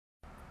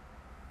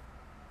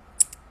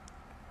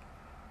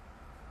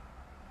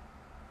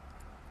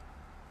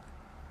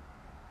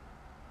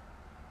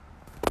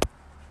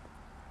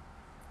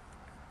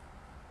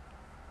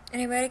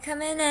Anybody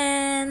coming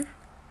in?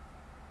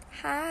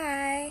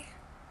 Hi.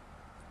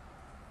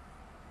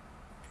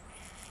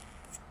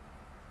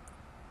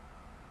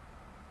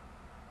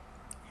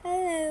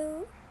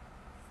 Hello.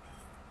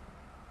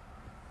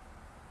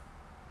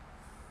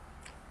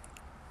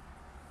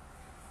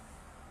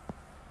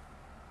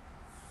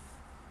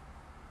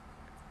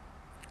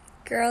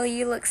 Girl,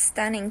 you look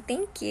stunning.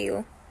 Thank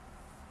you.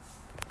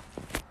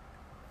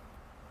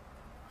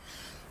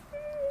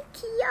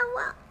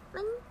 귀여워.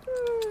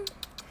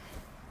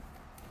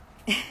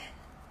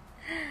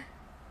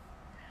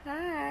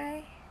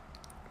 Hi.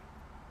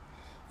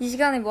 이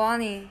시간에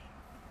뭐하니?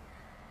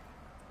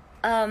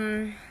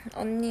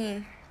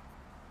 언니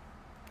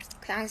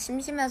그냥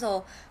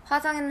심심해서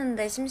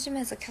화장했는데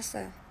심심해서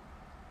켰어요.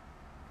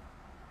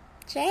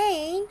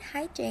 Jane.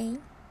 Hi,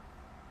 Jane.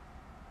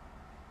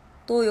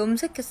 너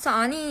염색했어?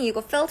 아니,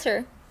 이거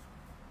filter.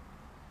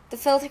 The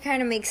filter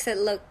kind of makes it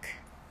look,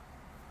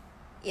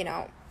 you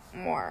know,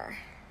 more,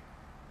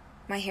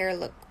 my hair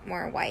look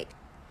more white.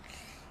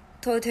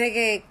 더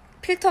되게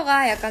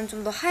필터가 약간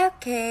좀 더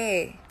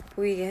하얗게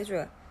보이게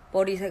해줘요.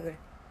 머리색을.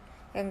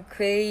 약간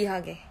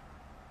그레이하게.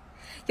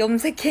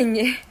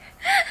 염색했니?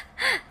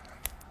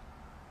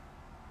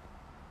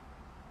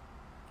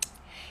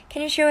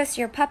 Can you show us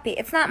your puppy?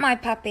 It's not my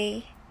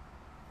puppy.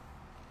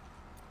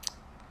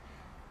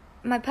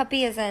 My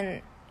puppy is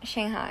in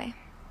Shanghai.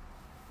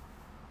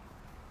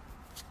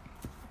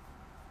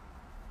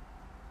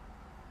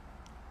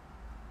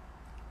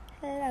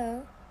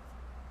 Hello.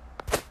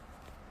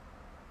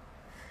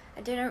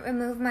 I didn't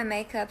remove my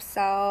makeup,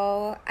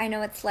 so I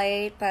know it's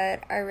late,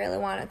 but I really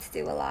wanted to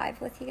do a live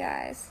with you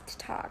guys to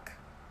talk.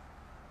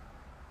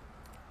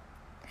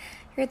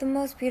 You're the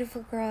most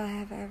beautiful girl I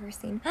have ever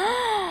seen.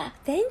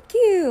 Thank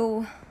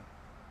you.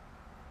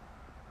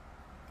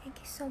 Thank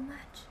you so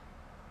much.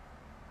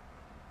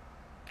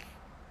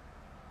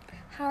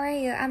 How are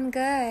you? I'm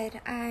good.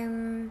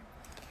 I'm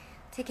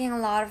taking a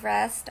lot of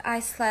rest. I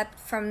slept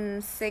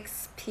from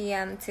 6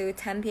 p.m. to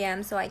 10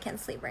 p.m. so I can't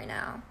sleep right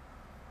now.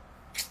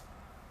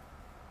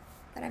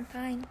 But I'm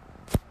fine.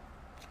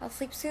 I'll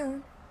sleep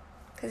soon.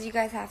 Because you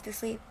guys have to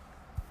sleep.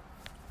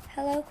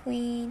 Hello,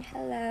 Queen.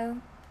 Hello.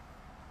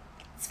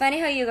 It's funny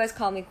how you guys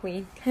call me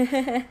Queen.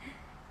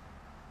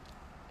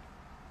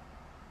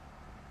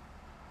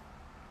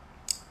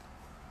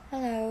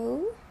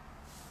 Hello.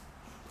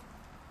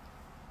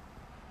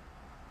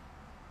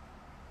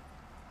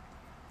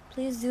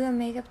 Please do a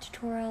makeup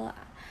tutorial.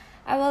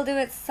 I will do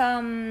it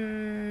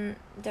some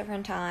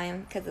different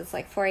time because it's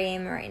like 4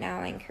 a.m. right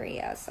now in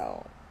Korea,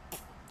 so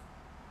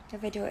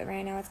if I do it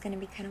right now it's gonna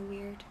be kind of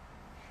weird.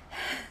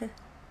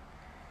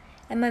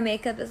 And my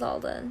makeup is all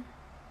done.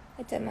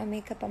 I did my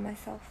makeup on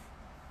myself.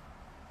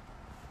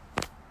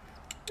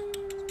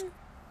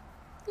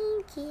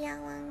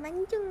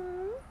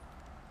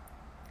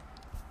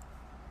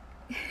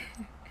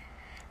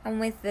 I'm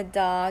with the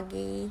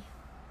doggy.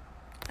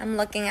 I'm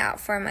looking out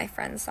for my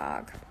friend's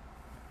dog.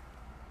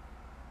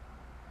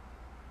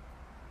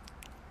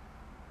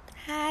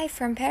 Hi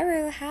from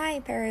Peru. Hi,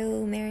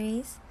 Peru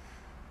Marys.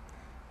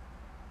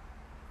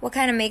 What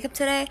kind of makeup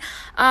today?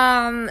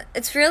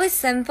 It's really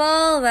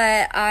simple,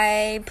 but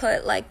I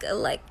put like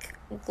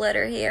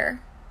glitter here.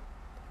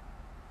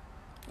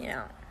 You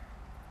know,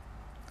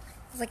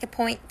 it's like a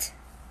point.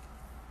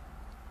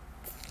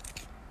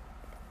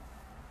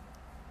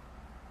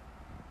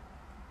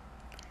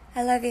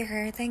 I love your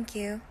hair. Thank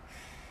you.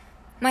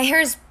 My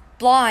hair is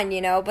blonde, you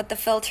know, but the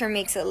filter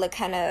makes it look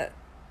kind of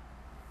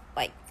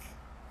like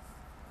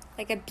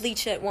I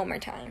bleached it one more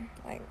time,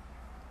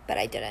 but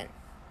I didn't.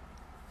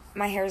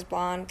 My hair is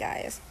blonde,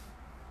 guys.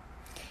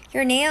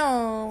 Your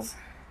nails.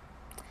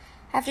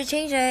 I have to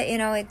change it, you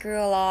know, it grew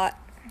a lot.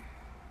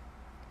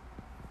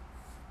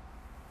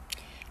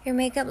 Your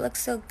makeup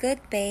looks so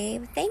good,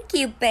 babe. Thank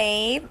you,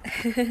 babe.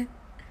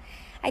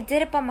 I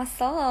did it by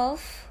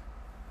myself.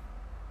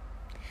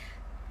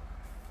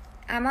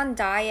 I'm on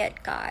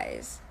diet,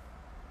 guys.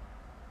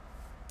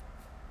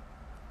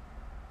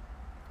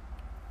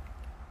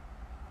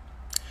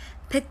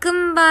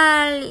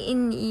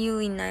 백금발인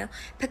이유 있나요?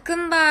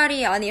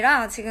 백금발이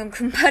아니라 지금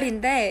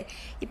금발인데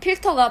이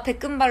필터가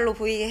백금발로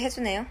보이게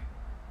해주네요.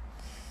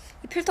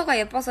 이 필터가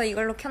예뻐서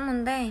이걸로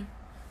켰는데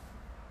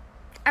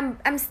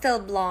I'm still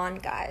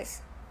blonde,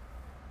 guys.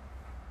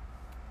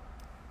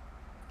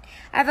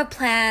 I have a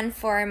plan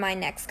for my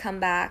next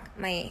comeback,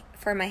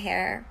 for my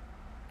hair.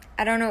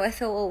 I don't know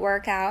if it will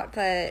work out,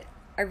 but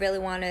I really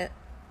want to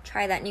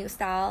try that new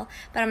style.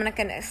 But I'm not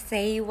gonna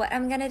say what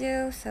I'm gonna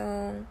do,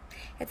 so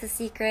it's a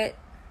secret.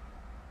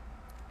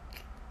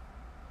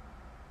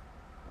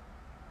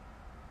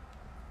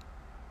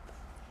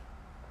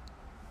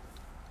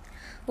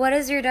 What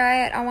is your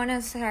diet? I want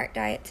to start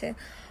diet too.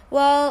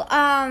 Well,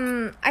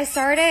 I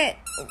started.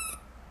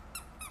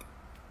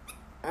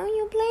 Oh,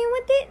 you playing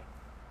with it?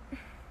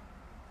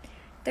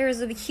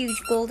 There's a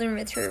huge golden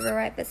retriever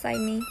right beside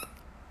me.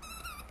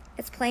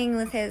 It's playing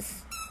with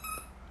his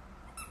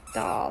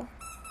doll.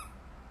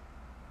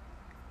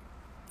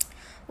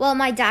 Well,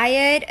 my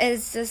diet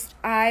is just,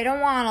 I don't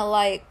want to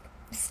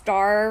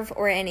starve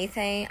or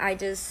anything. I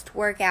just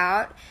work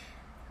out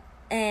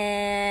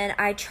and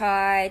I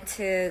try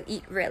to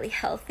eat really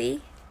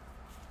healthy.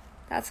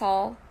 That's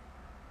all.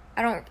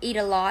 I don't eat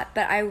a lot,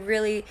 but I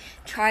really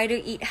try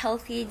to eat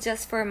healthy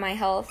just for my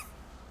health.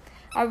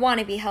 I want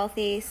to be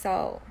healthy,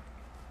 so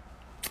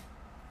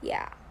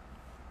yeah.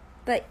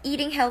 But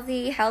eating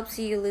healthy helps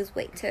you lose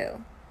weight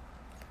too.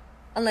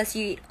 Unless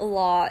you eat a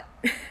lot.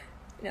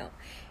 No.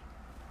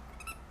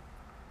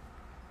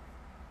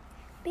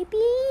 Baby,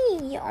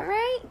 you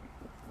alright?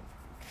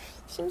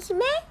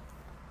 심심해?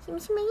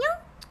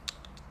 심심해요?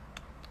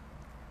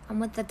 I'm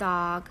with the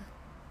dog.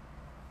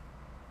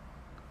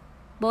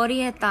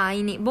 머리 했다,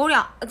 아이니.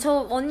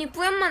 저 언니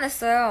뿌연만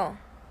했어요.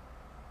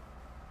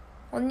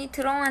 언니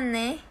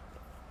들어왔네.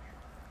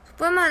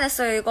 뿌연만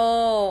했어요.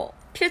 이거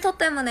필터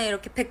때문에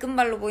이렇게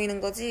백금발로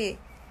보이는 거지.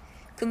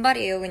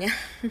 금발이에요, 그냥.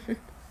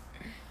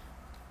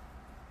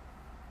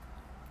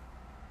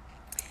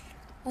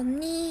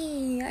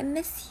 언니, I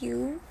miss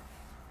you.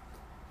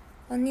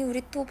 언니,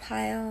 우리 또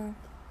봐요.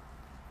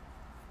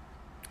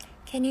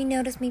 Can you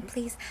notice me,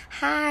 please?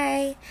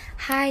 Hi.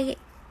 Hi,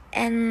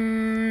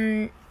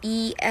 MELNRTVS.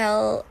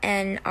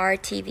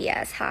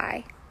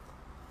 Hi.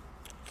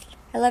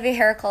 I love your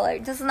hair color.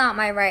 This is not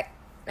my right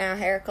now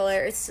hair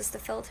color. It's just a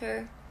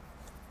filter.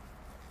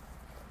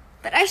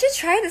 But I should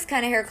try this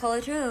kind of hair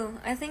color too.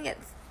 I think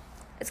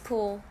it's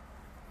cool.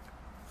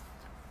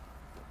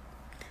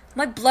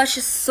 My blush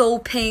is so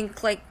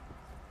pink. Like,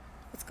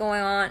 what's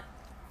going on?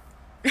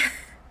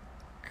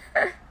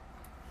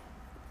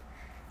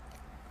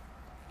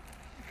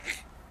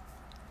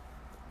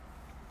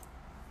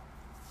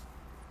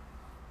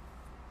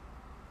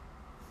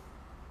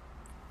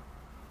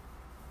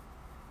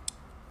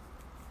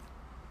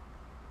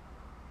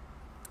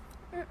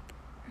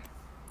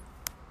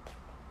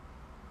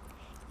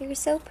 You're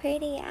so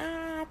pretty.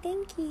 Ah,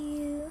 thank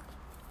you.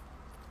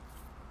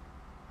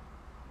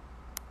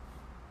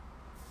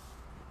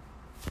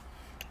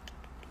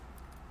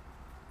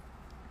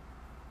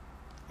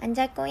 안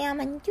잘 거야,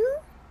 만주?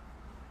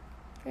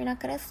 You're not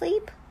gonna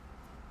sleep?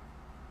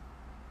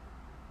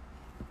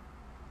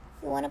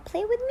 You wanna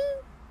play with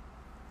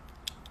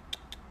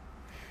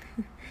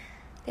me?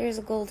 There's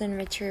a golden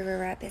retriever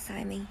right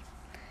beside me.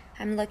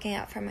 I'm looking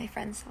out for my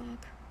friend's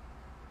dog.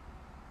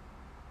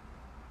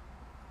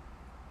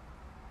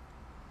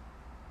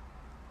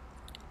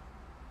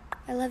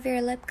 I love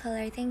your lip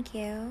color, thank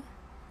you.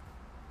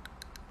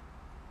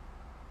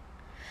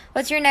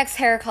 What's your next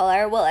hair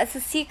color? Well, it's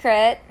a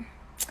secret.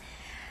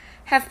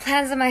 Have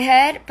plans in my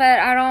head, but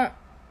I don't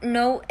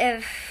know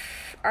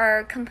if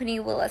our company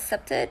will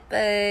accept it.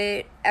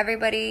 But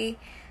everybody,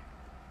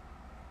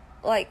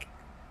 like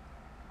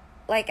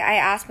I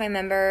asked my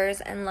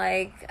members and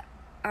like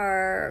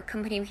our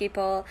company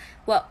people,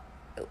 well,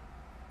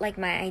 like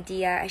my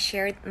idea. I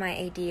shared my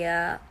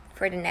idea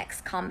for the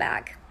next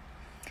comeback.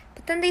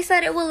 But then they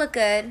said it will look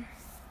good.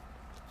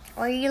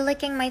 Why are you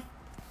licking my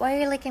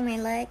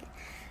leg?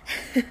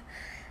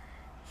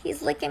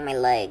 He's licking my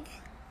leg.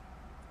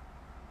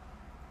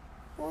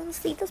 You want to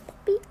see this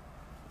puppy?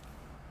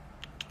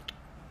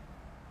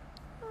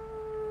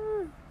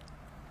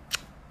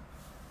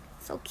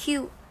 So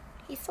cute.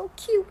 He's so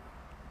cute.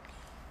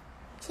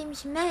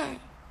 심심해.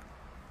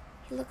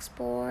 He looks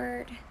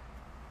bored.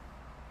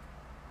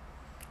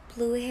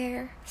 Blue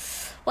hair.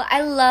 Well,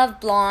 I love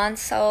blonde,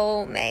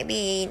 so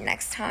maybe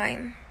next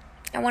time.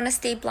 I want to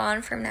stay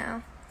blonde for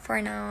now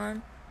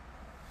on.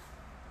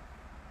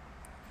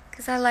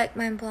 Because I like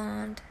my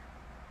blonde.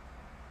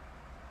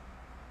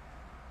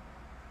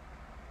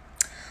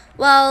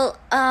 Well,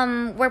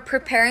 we're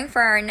preparing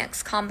for our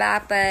next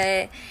comeback,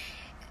 but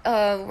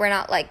we're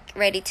not like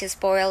ready to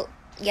spoil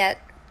yet.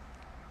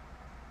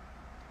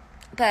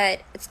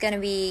 But it's gonna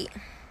be,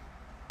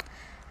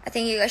 I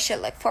think you guys should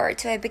look forward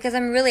to it because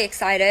I'm really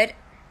excited.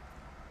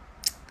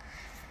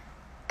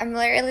 I'm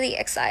really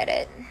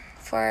excited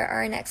for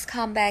our next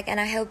comeback, and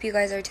I hope you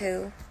guys are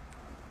too.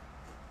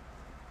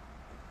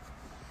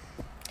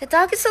 The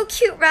dog is so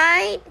cute,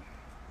 right?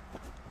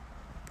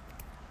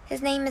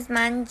 His name is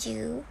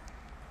Manju.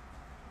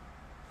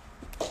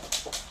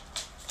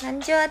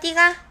 만주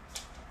어디가?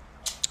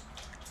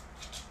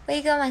 왜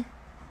이거만?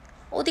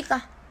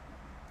 어디가?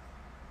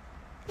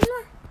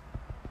 일로와.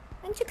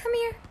 만주 come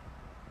here.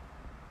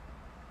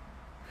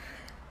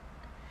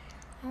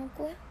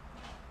 아구야.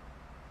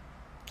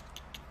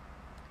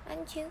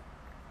 만주.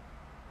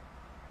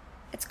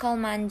 It's called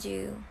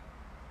Manju.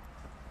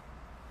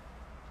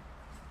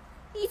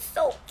 He's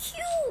so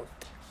cute.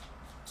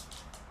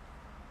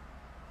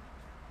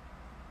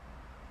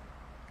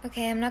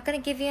 Okay, I'm not gonna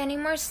give you any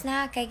more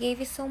snack. I gave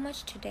you so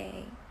much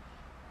today.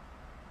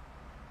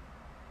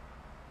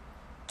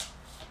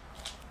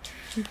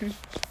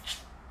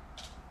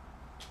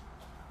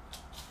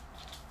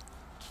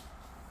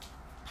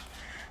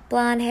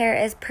 Blonde hair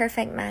is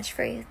perfect match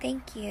for you.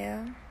 Thank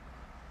you.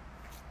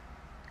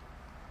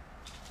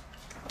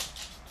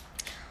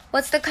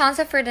 What's the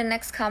concept for the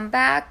next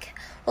comeback?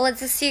 Well,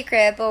 it's a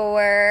secret, but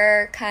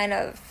we're kind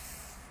of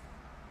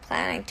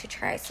planning to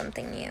try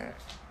something new.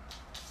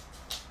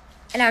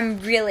 And I'm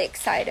really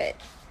excited.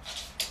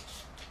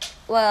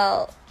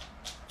 Well,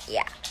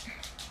 yeah.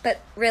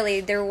 But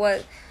really,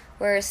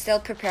 we're still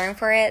preparing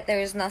for it.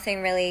 There's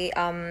nothing really,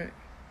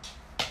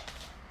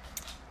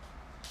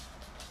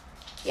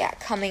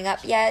 coming up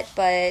yet.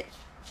 But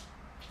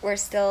we're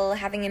still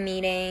having a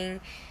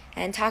meeting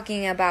and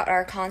talking about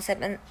our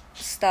concept and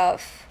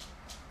stuff.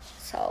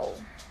 So,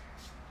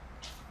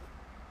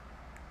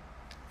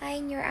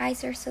 Ahin, your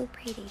eyes are so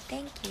pretty.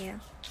 Thank you.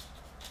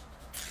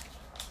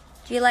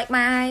 Do you like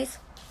my eyes?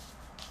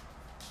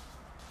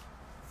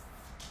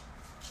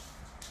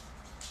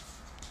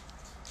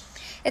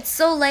 It's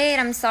so late.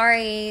 I'm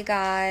sorry,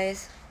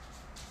 guys.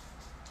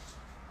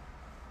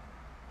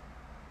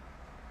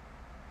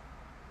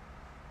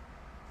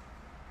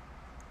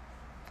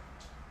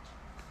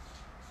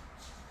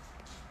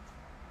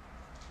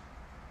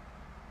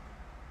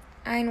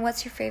 Ahin,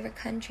 what's your favorite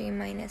country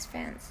minus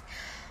France?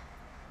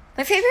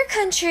 My favorite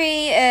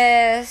country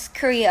is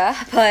Korea,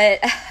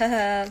 but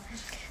the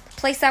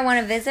place I want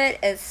to visit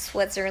is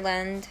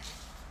Switzerland.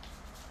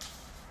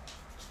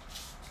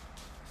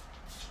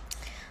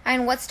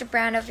 And what's the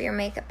brand of your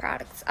makeup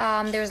products?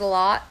 There's a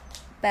lot,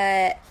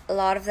 but a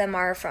lot of them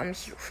are from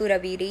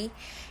Huda Beauty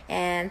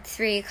and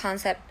 3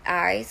 Concept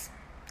Eyes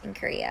in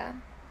Korea.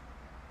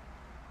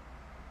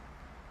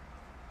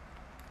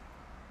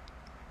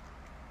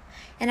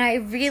 And I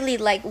really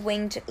like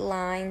winged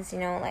lines, you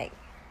know,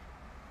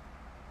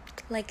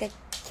 like a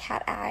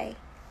cat eye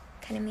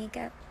kind of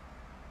makeup.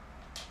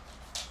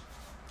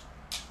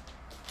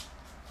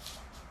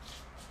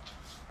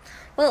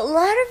 Well, a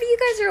lot of you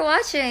guys are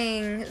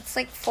watching. It's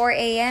like 4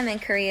 a.m. in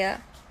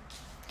Korea.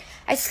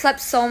 I slept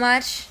so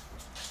much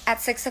at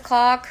 6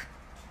 o'clock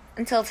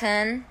until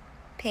 10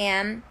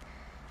 p.m.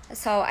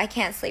 So I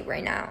can't sleep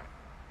right now.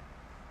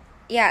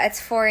 Yeah,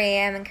 it's 4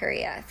 a.m. in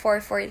Korea.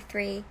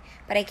 4:43.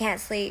 But I can't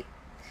sleep.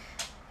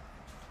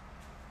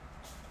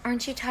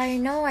 Aren't you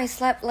tired? No, I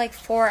slept like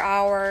 4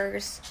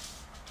 hours.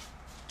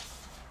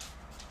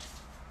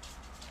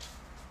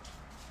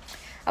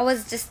 I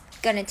was just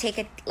gonna take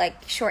a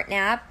short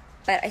nap,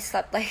 but I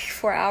slept like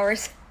 4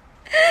 hours.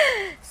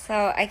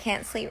 So I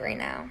can't sleep right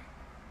now.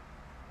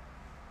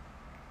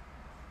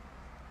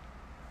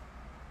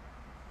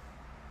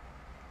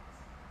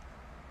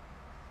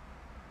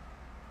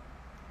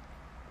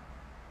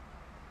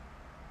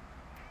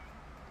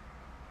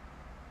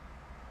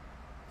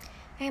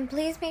 And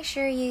please make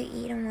sure you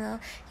eat them well.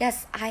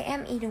 Yes, I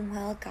am eating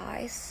well,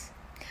 guys.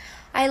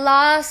 I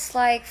lost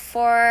like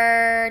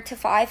 4 to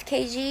 5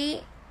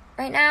 kg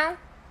right now.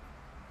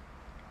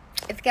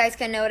 If you guys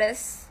can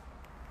notice.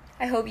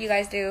 I hope you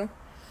guys do.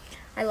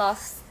 I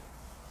lost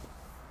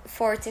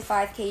 4 to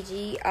 5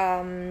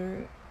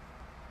 kg.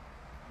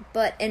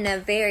 But in a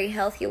very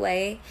healthy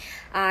way.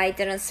 I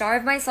didn't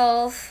starve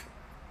myself.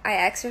 I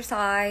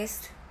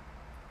exercised.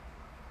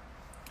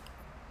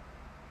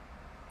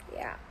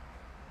 Yeah.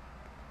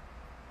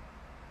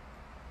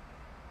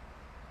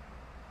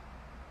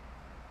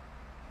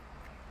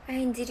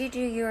 And did you do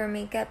your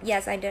makeup?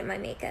 Yes, I did my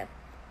makeup.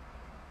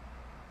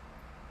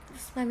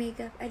 This is my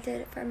makeup. I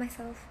did it for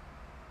myself.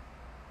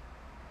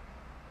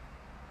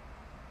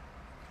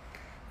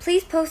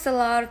 Please post a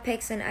lot of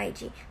pics on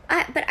IG.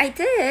 But I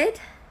did.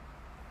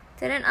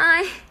 Didn't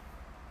I?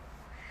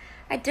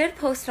 I did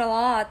post a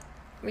lot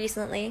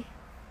recently.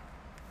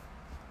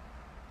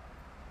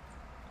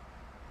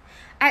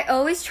 I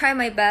always try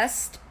my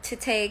best to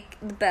take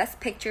the best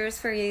pictures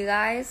for you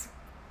guys.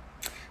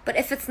 But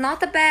if it's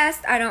not the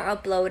best, I don't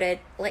upload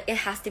it. Like, it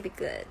has to be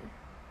good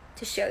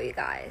to show you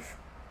guys.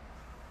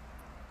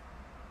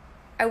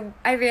 I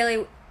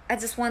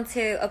just want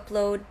to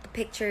upload the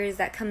pictures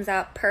that comes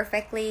out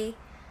perfectly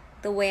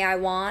the way I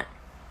want.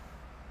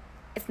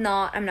 If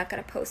not, I'm not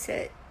gonna post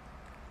it.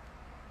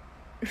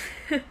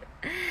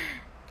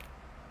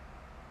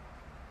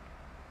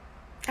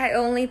 I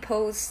only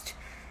post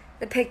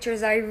the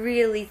pictures I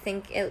really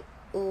think it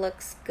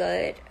looks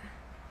good.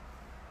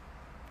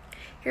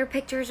 Your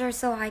pictures are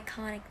so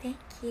iconic. Thank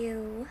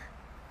you.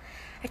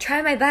 I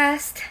try my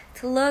best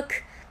to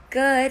look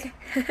good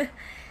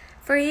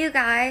for you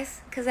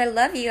guys because I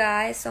love you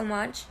guys so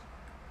much.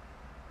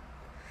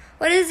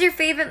 What is your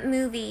favorite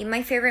movie?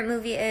 My favorite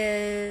movie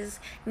is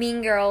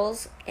Mean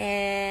Girls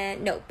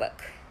and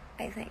Notebook,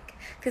 I think.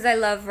 Because I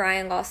love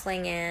Ryan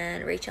Gosling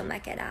and Rachel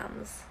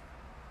McAdams.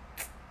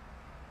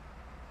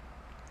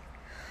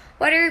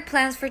 What are your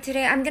plans for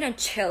today? I'm gonna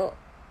chill.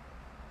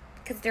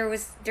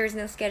 Because there's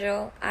no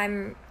schedule.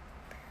 I'm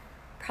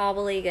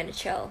probably gonna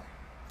chill.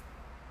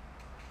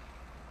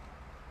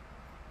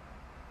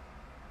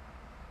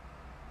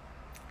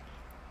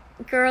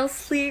 Girls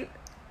sleep.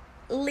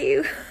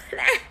 Leave.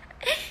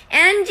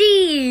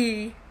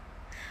 Angie!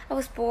 I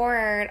was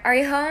bored. Are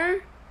you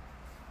home?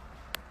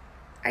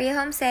 Are you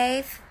home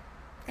safe?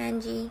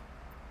 Angie.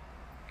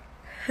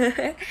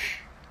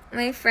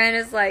 My friend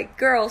is like,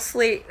 girl,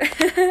 sleep.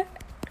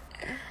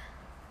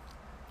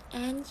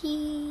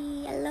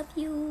 Angie, I love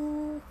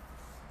you.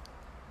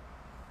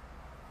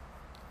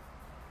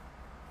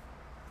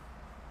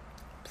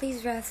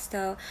 Please rest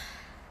though.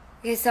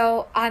 Okay,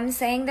 so I'm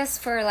saying this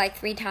for like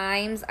 3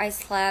 times. I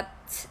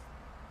slept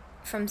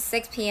from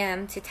 6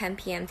 p.m. to 10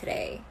 p.m.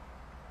 today.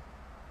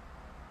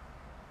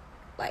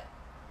 Like,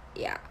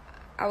 yeah.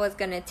 I was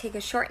gonna take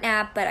a short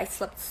nap, but I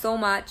slept so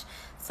much,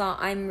 so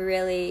I'm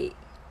really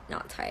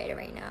not tired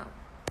right now.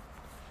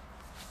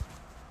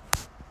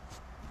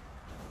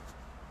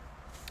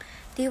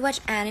 Do you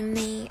watch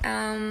anime?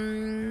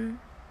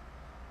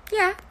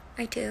 Yeah,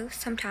 I do,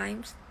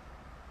 sometimes.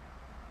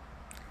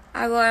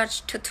 I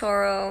watch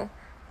Totoro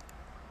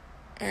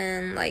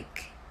and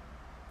like,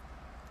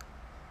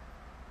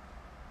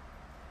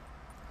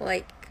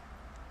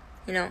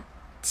 you know,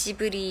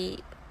 Ghibli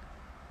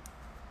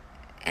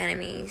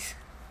animes.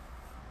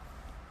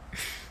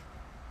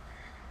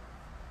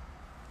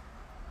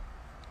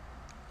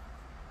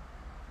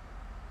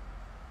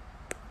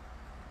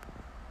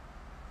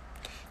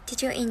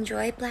 Did you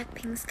enjoy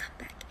Blackpink's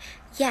comeback?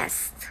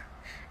 Yes.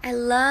 I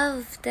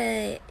love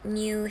the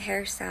new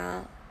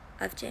hairstyle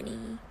of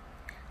Jennie.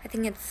 I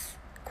think it's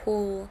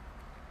cool.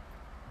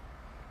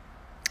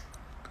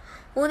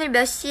 오늘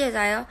몇 시에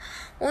자요?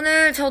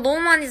 오늘 저 너무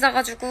많이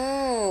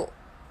자가지고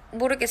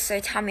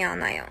모르겠어요. 잠이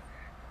안 와요.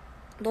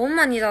 너무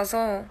많이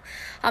자서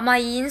아마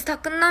이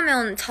인스타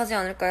끝나면 자지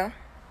않을까요?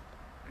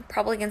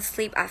 Probably gonna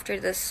sleep after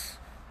this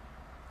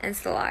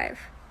Insta live.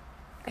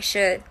 I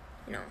should,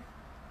 you know.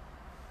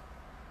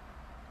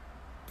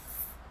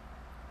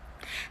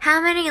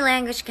 How many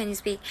languages can you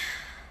speak?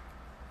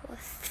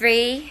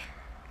 3,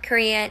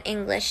 Korean,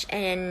 English,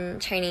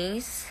 and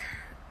Chinese.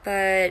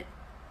 But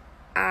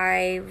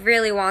I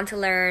really want to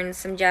learn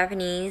some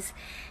Japanese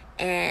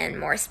and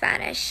more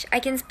Spanish. I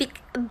can speak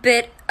a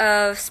bit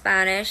of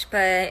Spanish,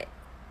 but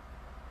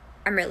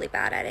I'm really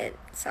bad at it.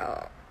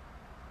 So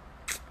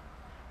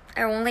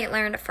I only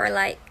learned for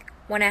like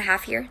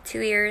 1.5 years, 2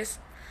 years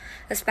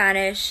of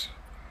Spanish,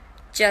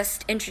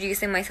 just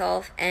introducing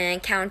myself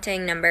and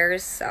counting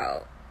numbers.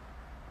 So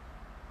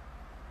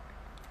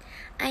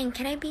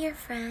can I be your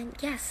friend?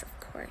 Yes, of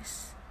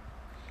course.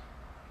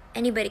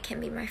 Anybody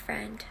can be my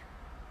friend.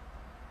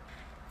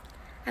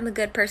 I'm a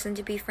good person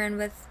to be friend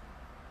with.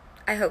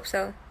 I hope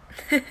so.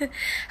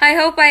 I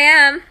hope I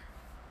am.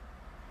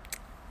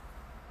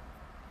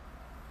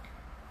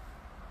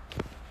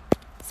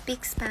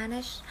 Speak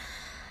Spanish.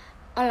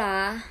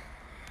 Hola.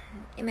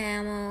 Me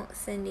llamo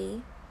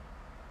Cindy.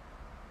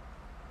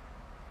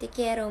 Te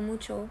quiero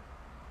mucho.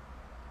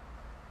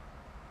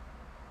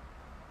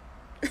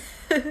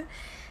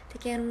 Te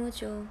quiero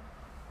mucho.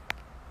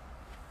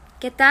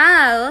 ¿Qué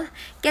tal?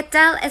 ¿Qué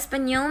tal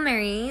español,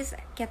 Marys?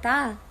 ¿Qué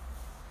tal?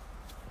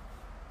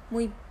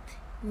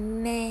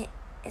 Me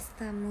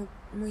está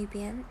muy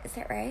bien. Is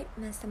that right?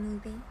 Me está muy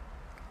bien.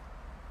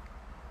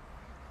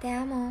 Te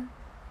amo.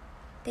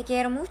 Te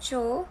quiero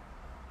mucho.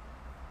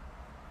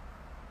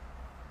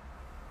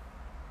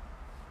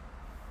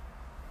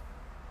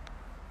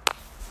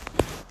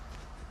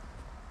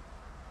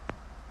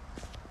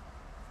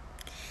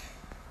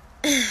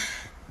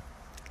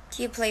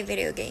 Do you play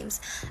video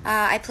games?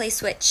 I play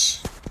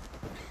Switch.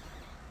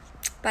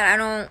 But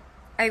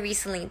I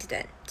recently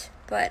didn't.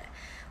 But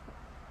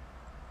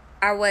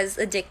I was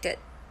addicted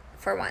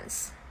for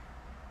once.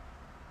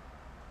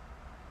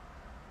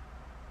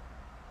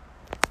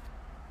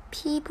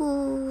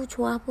 피부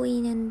좋아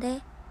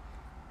보이는데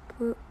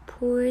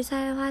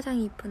볼살 화장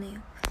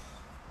이쁘네요.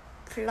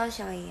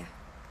 블러셔예요.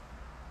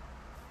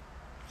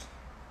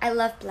 I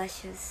love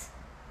blushes.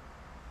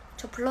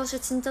 저 블러셔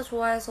진짜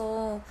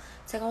좋아해서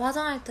제가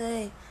화장할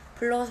때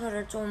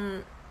블러셔를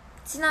좀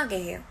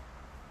진하게 해요.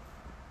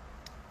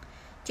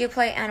 Do you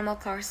play Animal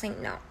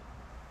Crossing? No,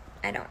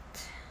 I don't.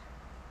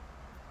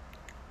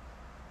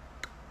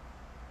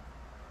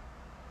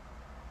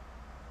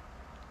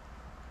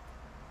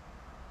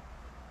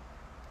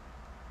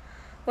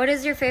 What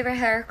is your favorite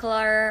hair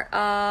color?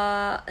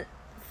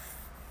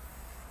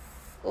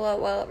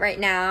 Well, right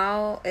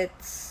now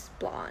it's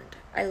blonde.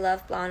 I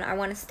love blonde. I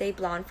want to stay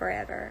blonde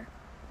forever.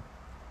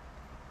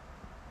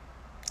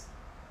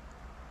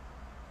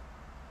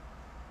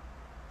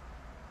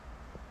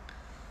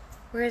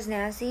 Where's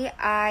Nancy?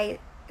 I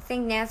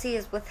think Nancy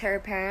is with her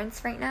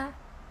parents right now.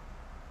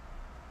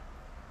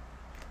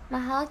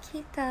 Mahal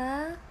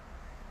kita.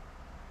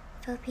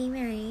 Philippine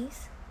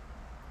Marys.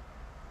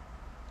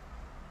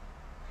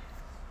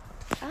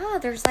 Oh,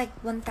 there's like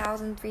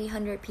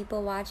 1,300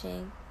 people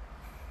watching.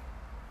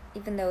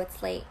 Even though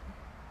it's late.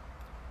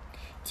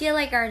 Do you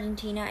like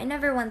Argentina? I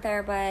never went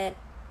there, but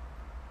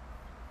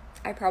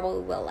I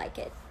probably will like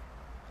it.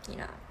 You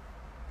know.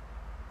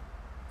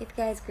 If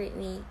you guys greet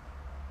me.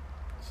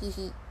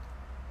 Hee.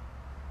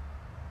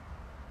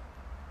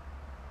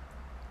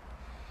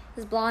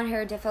 Is blonde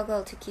hair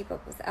difficult to keep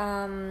up with?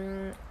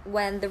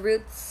 When the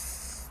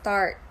roots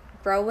start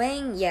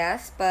growing,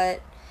 yes, but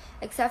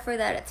except for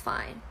that, it's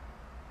fine.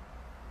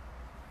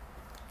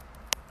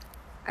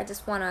 I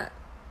just wanna,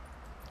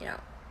 you know,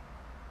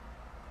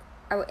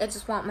 I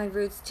just want my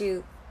roots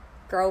to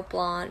grow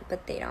blonde,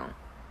 but they don't.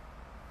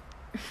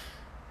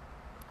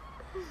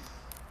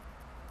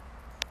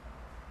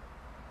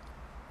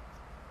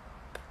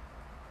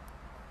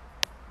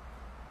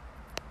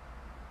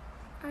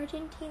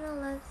 Argentina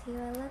loves you.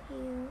 I love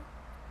you.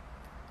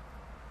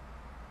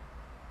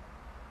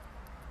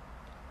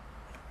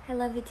 I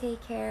love you.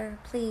 Take care.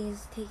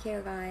 Please take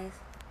care, guys.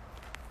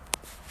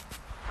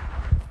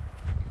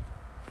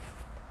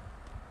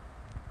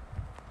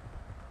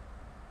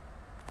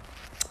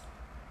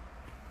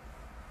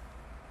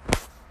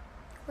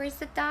 Where's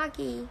the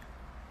doggy?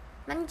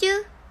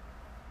 Manju?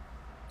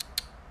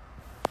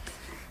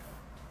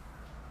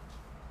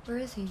 Where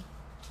is he?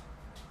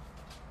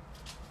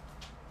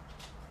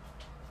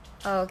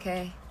 Oh,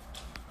 okay.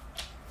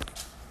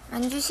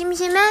 만주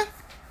심심해?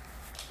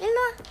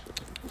 일로와.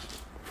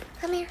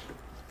 Come here.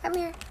 Come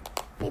here,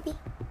 baby.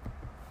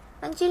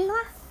 만주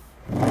일로와.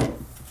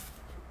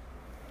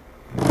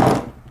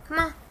 Come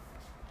on.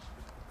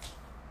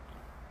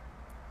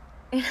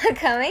 You're not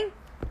coming?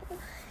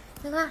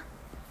 일로와.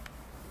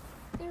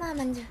 일로와,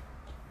 만주.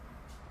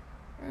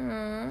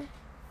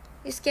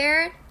 You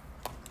scared?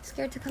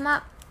 Scared to come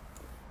up?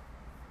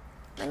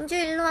 만주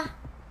일로와.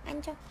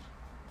 앉아.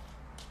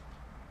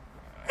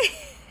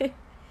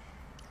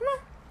 Come on.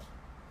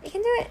 You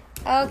can do it.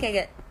 Okay,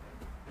 good.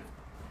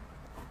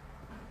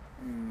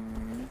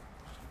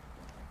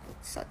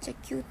 Such a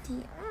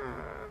cutie.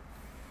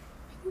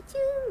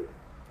 Manju.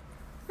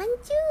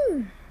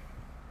 Manju.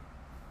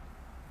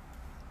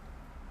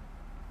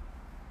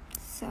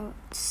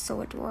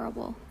 So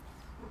adorable.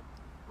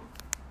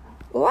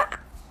 What?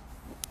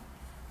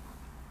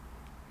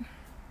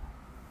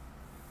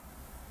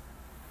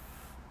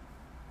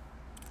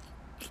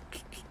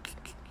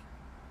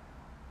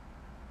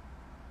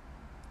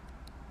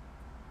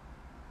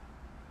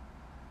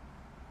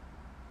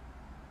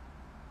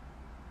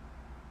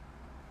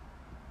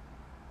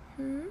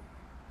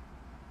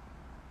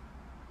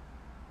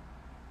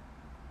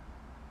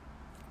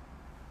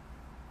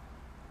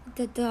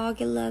 The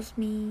doggy loves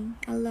me.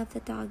 I love the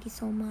doggy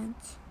so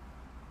much.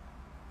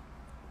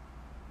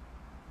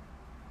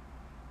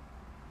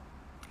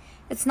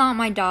 It's not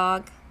my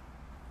dog.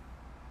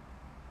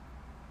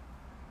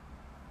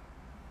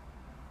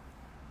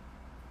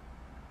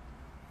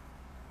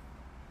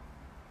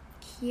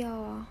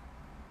 귀여워.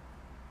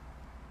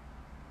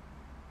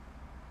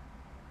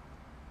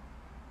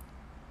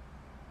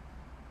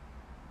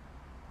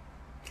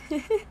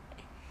 You're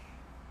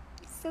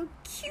so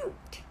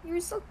cute. You're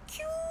so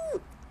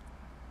cute.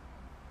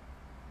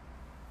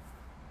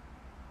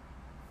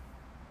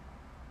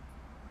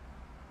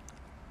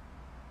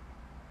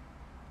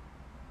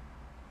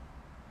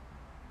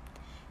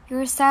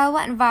 Your style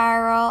went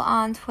viral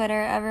on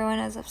Twitter. Everyone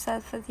is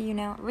obsessed with you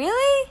now.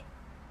 Really?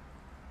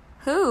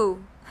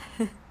 Who?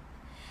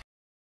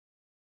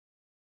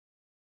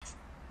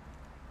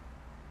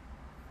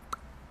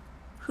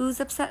 Who's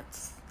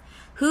obsessed?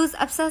 Who's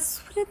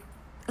obsessed with it?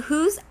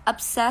 Who's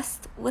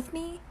obsessed with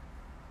me?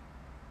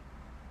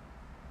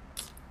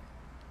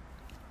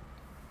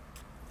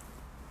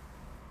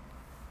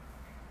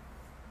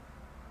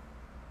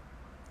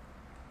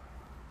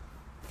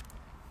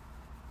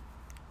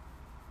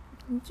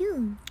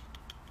 You.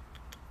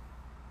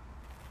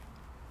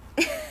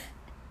 It's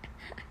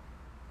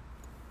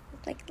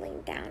like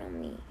laying down on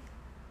me.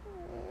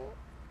 Aww.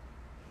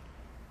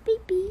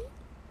 Baby,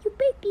 you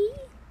baby.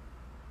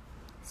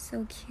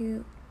 So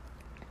cute.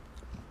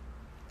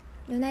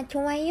 누나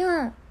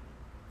좋아요.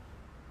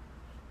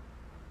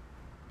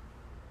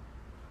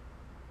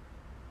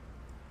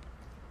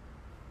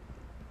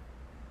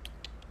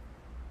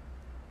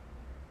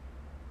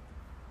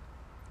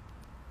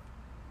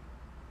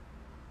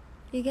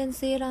 You can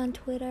see it on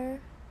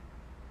Twitter.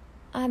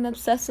 I'm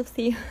obsessed with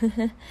you.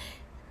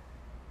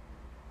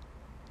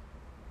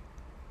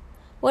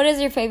 What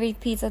is your favorite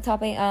pizza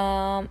topping?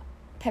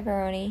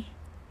 Pepperoni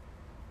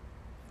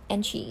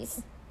and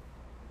cheese.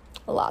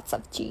 Lots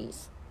of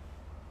cheese.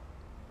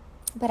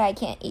 But I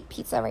can't eat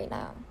pizza right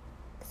now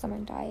because I'm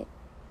on diet.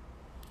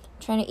 I'm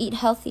trying to eat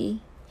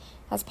healthy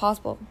as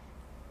possible.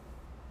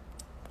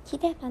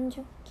 기대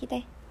만주.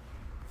 기대.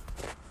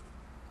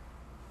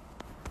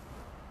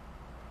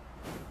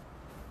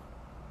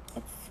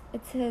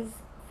 It's his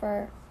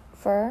fur.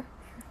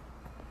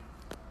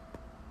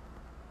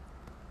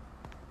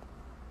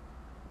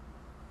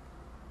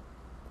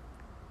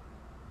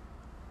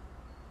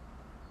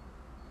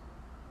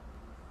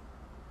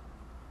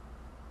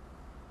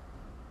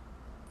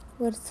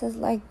 What it says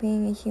like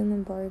being a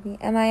human Barbie.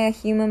 Am I a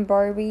human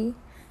Barbie?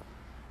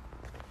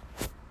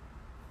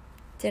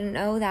 Didn't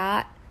know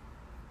that.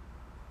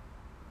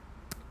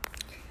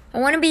 I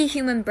want to be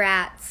human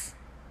brats.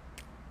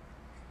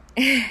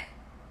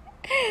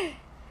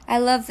 I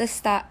love the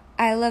style.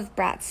 I love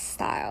Brat's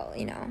style,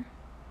 you know.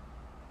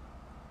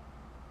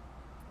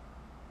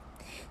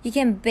 You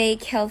can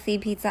bake healthy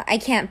pizza. I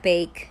can't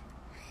bake.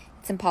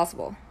 It's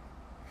impossible.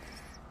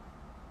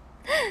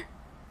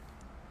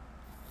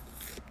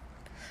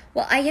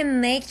 Well, I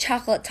can make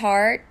chocolate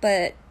tart,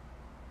 but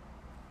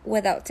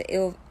without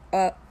the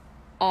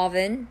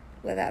oven.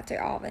 Without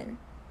the oven.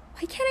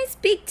 Why can't I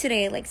speak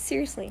today? Like,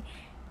 seriously.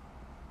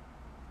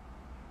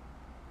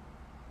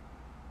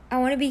 I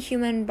want to be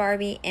human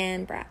Barbie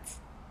and Bratz.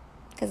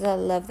 Because I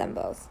love them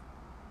both.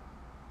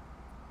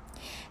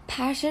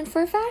 Passion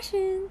for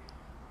fashion.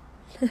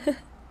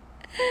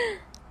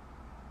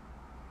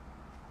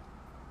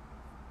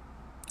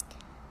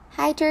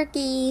 Hi,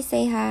 Turkey.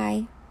 Say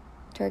hi.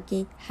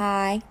 Turkey,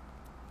 hi.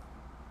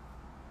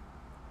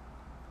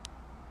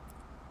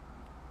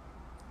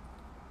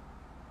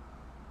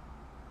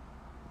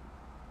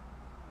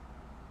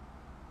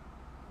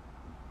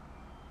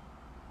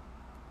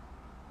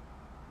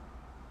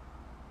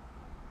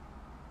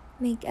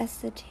 Make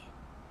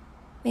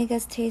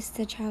us taste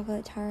the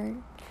chocolate tart.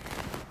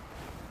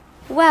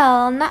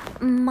 Well, not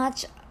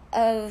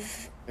a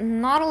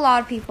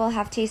lot of people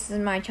have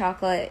tasted my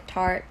chocolate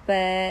tart,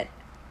 but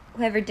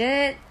whoever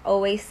did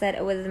always said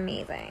it was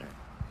amazing.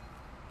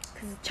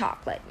 Because it's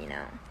chocolate, you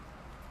know.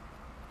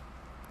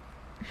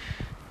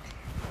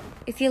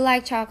 If you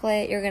like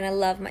chocolate, you're gonna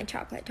love my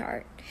chocolate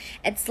tart.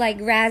 It's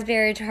like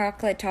raspberry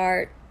chocolate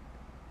tart.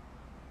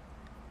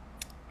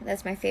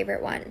 That's my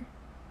favorite one.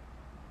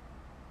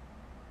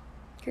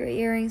 Your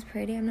earring's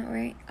pretty, I'm not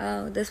right.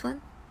 Oh, this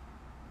one?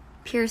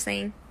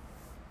 Piercing.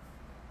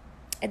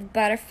 It's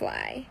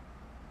butterfly.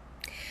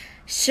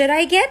 Should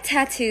I get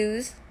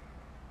tattoos?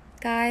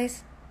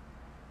 Guys?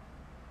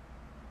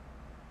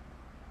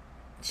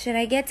 Should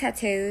I get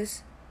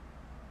tattoos?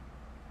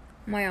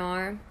 My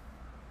arm.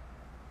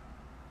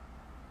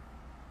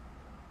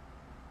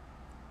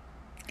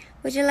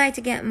 Would you like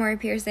to get more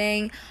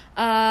piercing?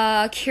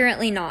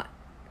 Currently not.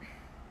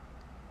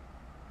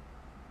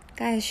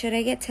 Guys, should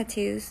I get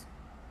tattoos?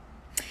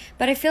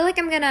 But I feel like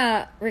I'm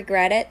gonna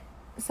regret it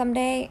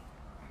someday.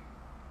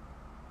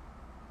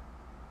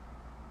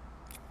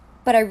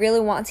 But I really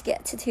want to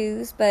get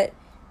tattoos, but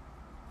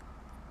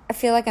I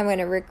feel like I'm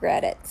gonna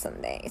regret it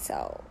someday,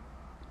 so.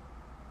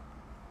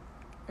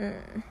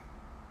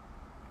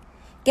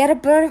 Get a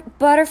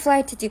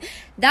butterfly tattoo.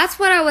 That's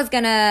what I was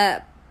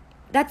gonna.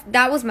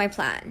 That was my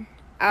plan.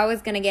 I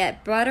was gonna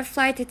get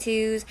butterfly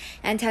tattoos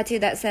and tattoo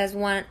that says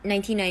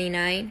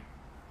 1999,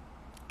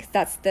 because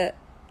that's the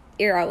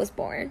year I was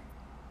born.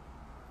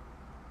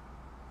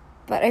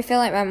 But I feel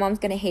like my mom's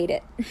gonna hate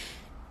it.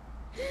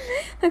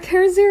 My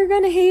parents are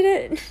gonna hate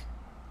it.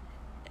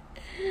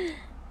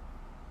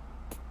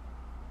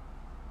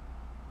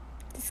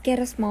 Just get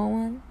a small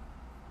one.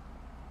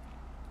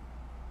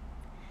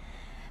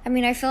 I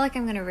mean, I feel like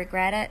I'm gonna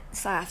regret it,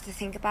 so I have to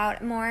think about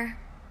it more.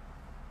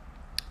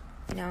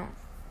 You know,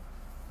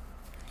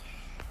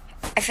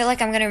 I feel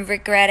like I'm gonna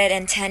regret it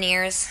in 10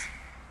 years.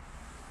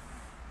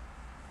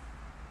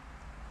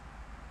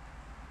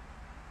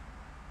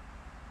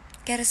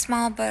 Get a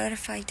small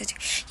butterfly tattoo.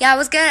 Yeah, I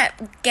was gonna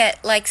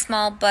get like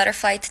small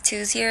butterfly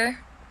tattoos here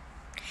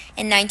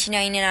in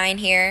 1999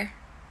 here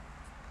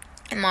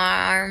in my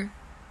arm.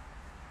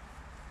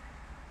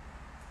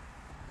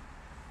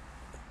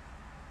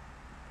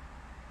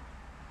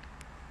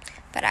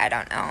 But I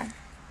don't know.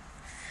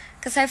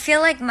 Because I feel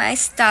like my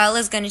style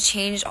is going to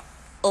change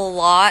a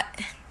lot.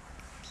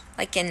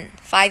 Like in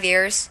 5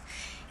 years.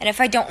 And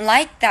if I don't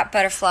like that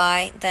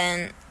butterfly,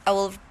 then I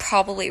will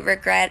probably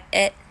regret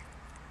it.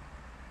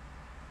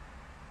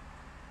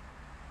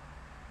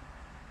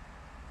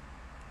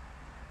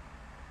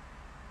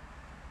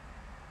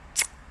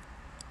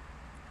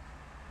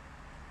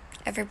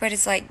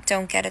 Everybody's like,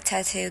 don't get a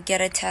tattoo,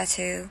 get a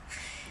tattoo.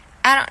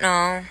 I don't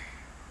know.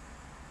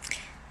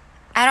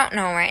 I don't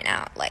know right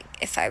now, like,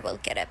 if I will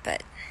get it,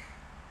 but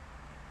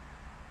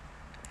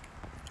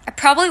I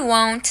probably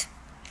won't.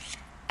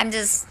 I'm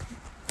just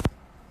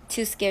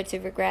too scared to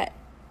regret.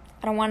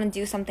 I don't want to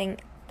do something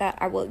that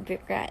I will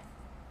regret.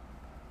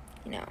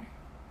 You know.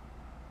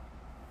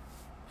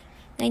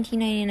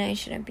 1999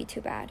 shouldn't be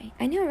too bad.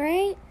 I know,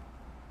 right?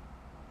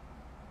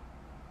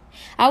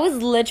 I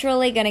was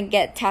literally gonna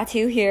get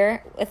tattoo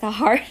here with a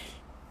heart.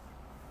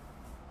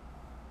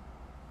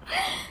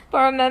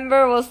 But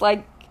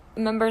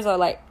members are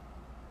like,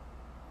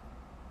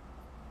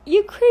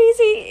 you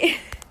crazy?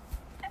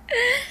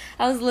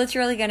 I was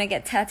literally gonna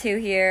get tattoo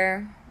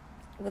here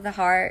with a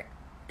heart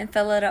and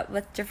fill it up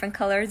with different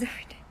colors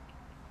every day.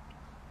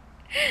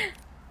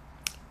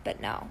 But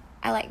no,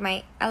 I like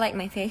my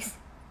face.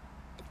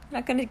 I'm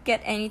not gonna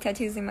get any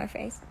tattoos in my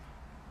face.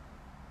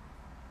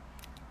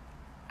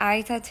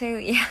 Eye tattoo,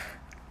 yeah.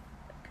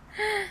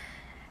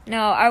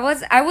 No, I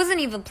wasn't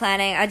even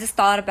planning. I just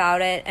thought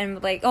about it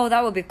and like, oh,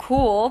 that would be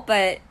cool,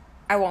 but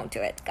I won't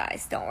do it,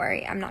 guys. Don't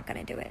worry. I'm not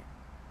gonna do it.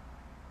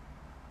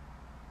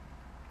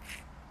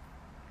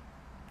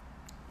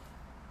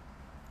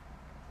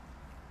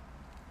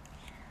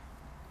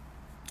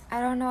 I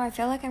don't know. I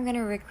feel like I'm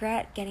gonna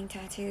regret getting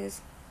tattoos.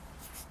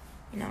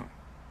 You know.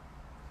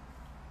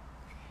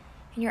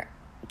 And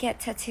get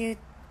tattooed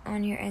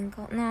on your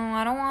ankle. No,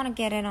 I don't want to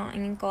get it on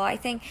ankle. I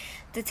think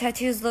the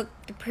tattoos look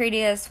the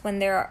prettiest when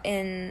they're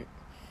in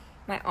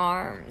my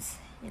arms,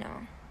 you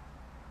know.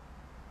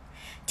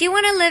 Do you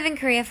want to live in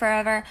Korea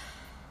forever?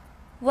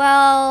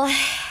 Well,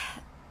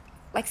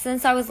 like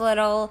since I was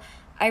little,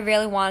 I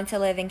really wanted to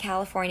live in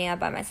California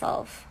by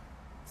myself.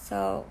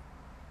 So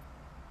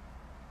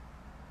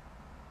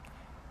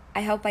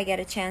I hope I get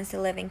a chance to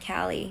live in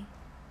Cali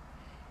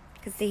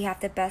because they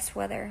have the best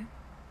weather.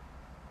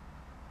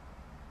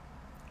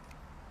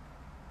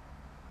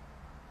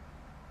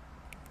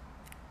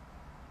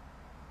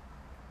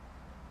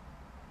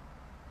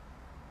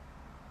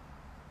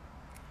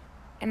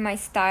 And my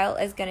style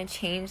is gonna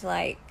change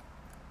like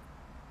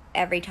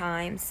every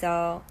time.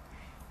 So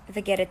if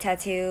I get a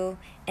tattoo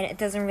and it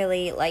doesn't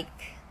really like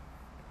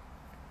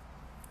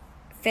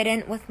fit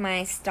in with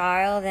my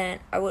style, then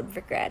I would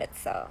regret it.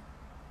 So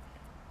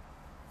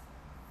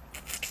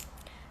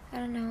I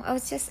don't know. I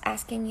was just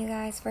asking you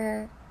guys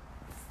for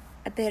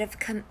a bit of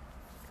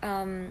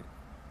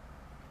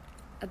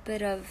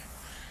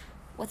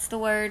what's the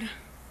word?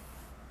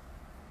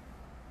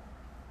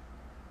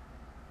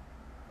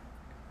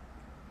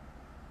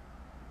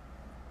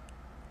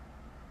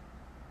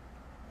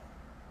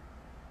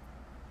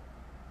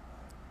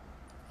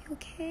 You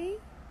okay,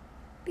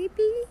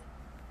 baby?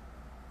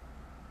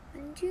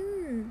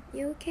 Anjun,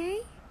 you okay?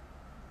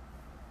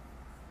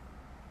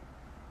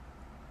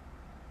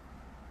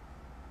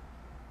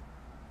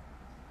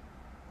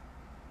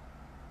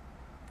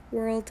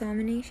 World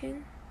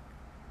domination?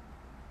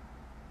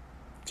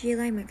 Do you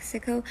like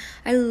Mexico?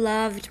 I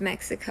loved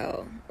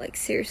Mexico. Like,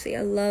 seriously,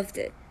 I loved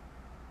it.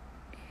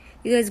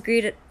 You guys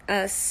greeted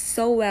us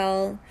so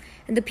well.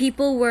 And the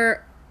people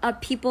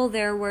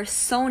there were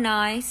so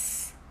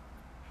nice.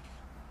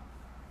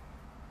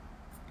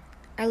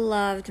 I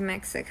loved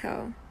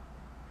Mexico.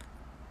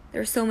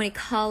 There were so many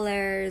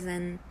colors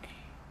and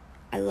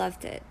I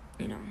loved it,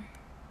 you know.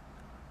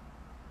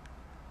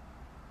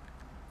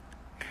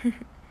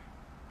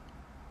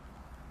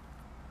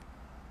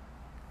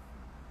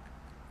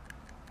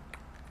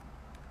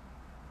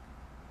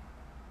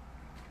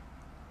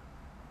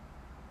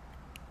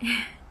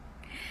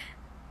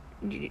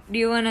 Do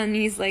you want on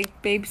these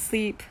like babe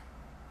sleep?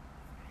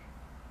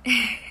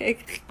 Okay,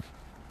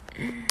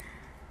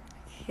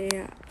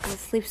 I'll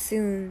sleep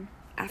soon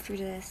after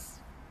this.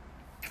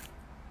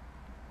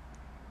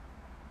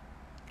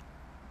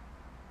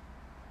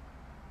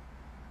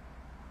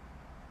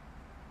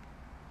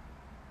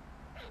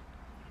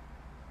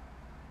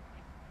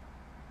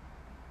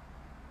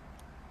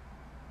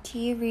 Do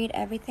you read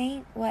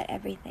everything? What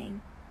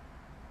everything?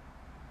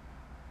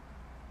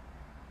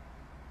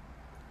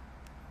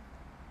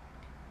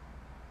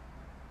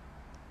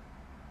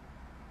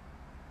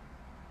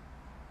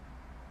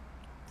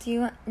 Do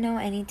you know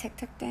any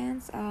TikTok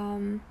dance?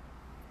 I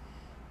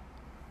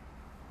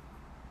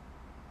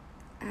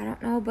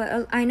don't know,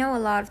 but I know a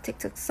lot of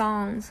TikTok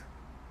songs.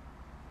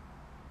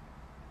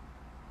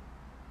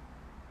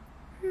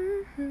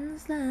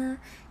 Love,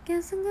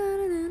 guess I'm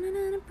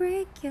gonna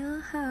break your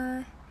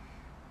heart.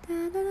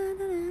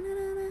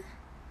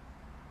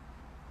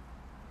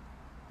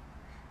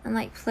 And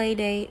like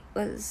Playdate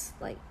was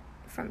like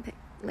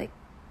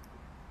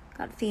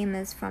got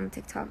famous from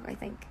TikTok, I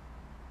think.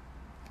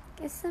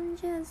 Guess I'm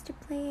just a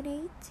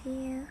Playdate to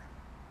you.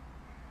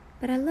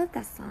 But I love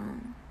that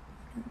song.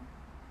 You know.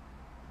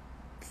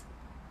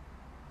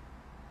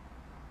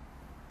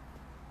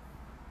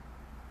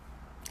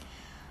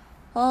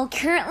 Well,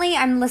 currently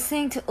I'm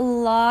listening to a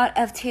lot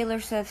of Taylor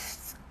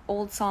Swift's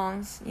old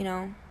songs, you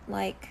know,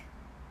 like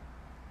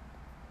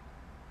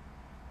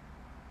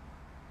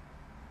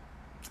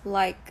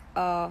what?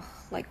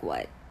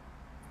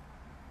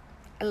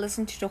 I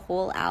listen to the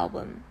whole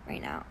album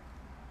right now.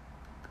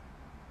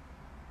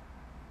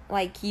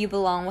 Like You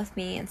Belong With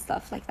Me and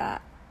stuff like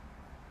that.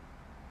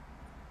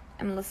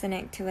 I'm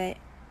listening to it.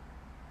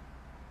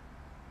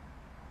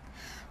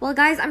 Well,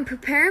 guys, I'm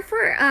preparing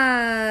for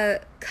a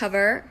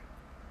cover.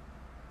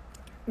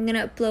 I'm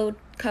gonna upload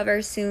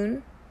cover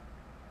soon.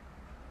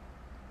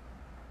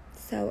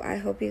 So I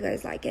hope you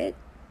guys like it.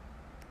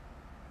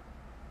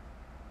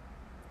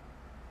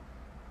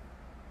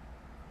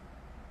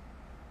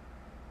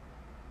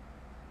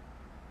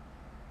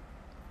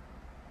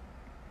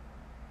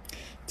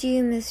 Do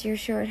you miss your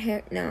short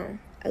hair? No,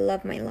 I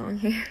love my long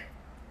hair.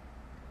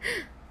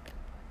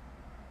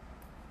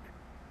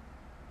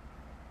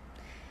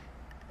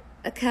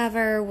 A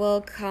cover will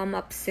come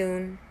up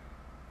soon.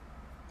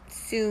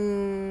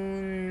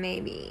 Soon,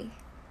 maybe.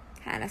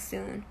 Kinda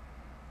soon.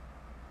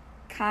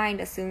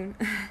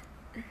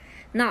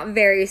 Not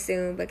very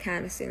soon, but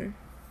kinda soon.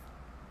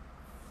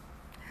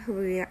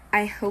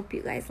 I hope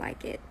you guys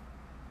like it.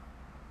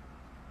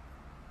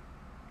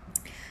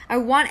 I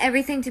want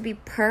everything to be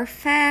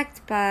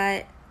perfect,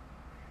 but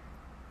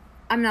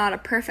I'm not a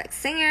perfect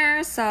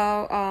singer,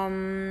 so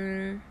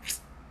kind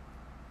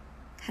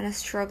of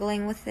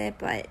struggling with it,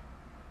 but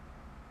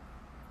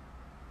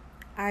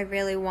I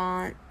really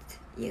want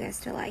you guys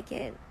to like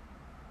it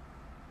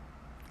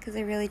because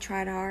I really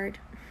tried hard.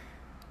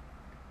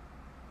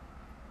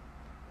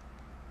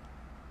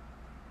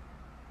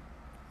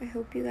 I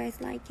hope you guys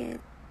like it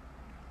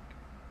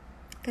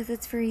because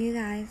it's for you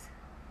guys.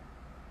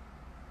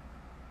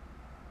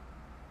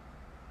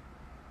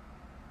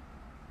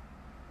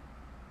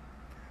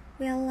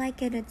 We all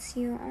like it, it's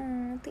you.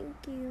 Oh, thank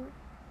you.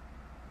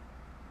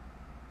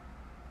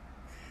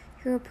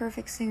 You're a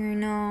perfect singer.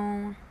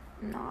 No,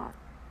 I'm not.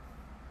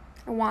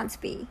 I want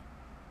to be.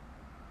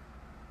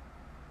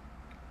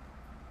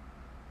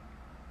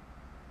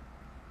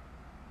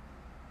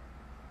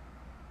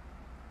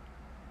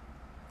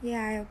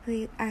 Yeah,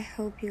 I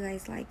hope you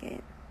guys like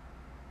it.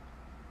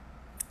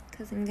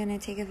 Because I'm gonna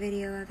take a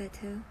video of it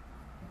too.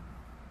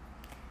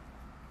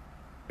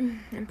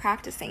 I'm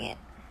practicing it.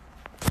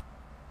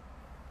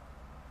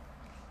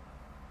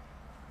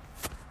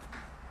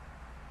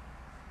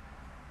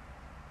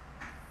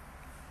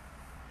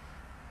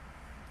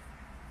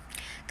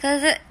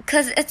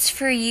 Cause it's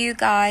for you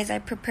guys. I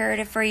prepared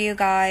it for you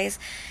guys.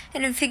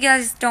 And if you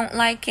guys don't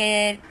like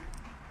it,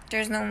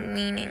 there's no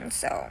meaning.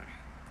 So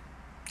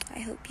I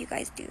hope you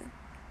guys do.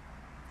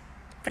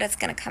 But it's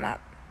gonna come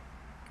up.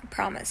 I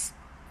promise.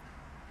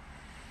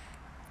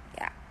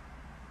 Yeah.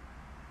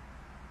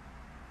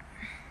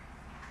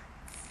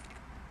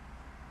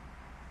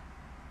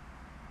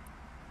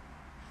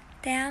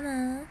 Te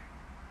amo.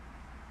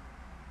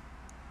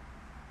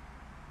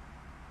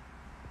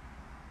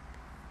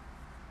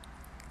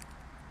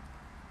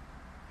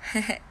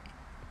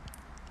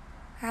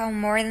 How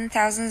more than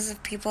thousands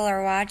of people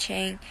are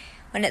watching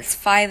when it's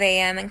 5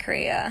 a.m. in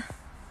Korea.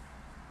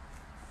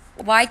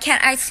 Why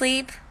can't I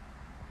sleep?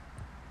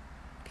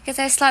 Because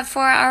I slept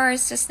 4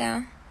 hours just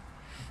now.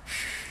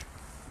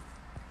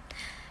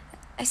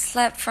 I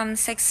slept from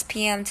 6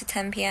 p.m. to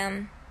 10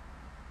 p.m.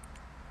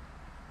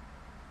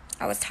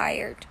 I was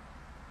tired.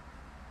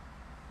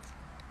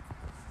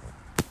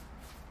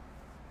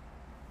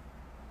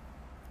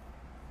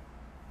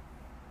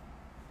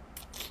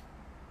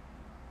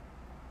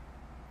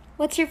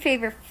 What's your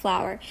favorite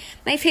flower?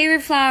 My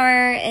favorite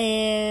flower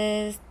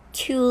is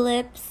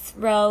tulips,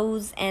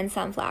 rose, and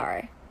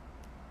sunflower.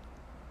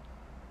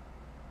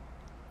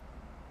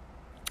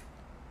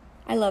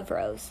 I love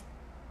rose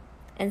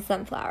and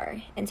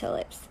sunflower and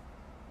tulips.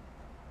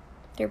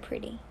 They're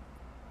pretty.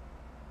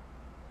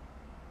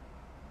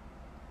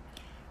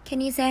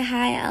 Can you say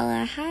hi,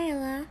 Ella? Hi,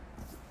 Ella.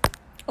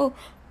 Oh,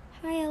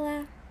 hi,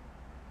 Ella.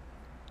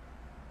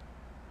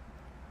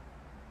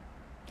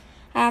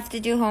 I have to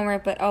do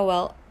homework, but oh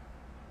well.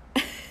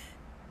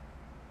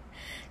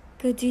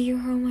 Go do your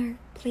homework,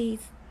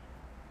 please.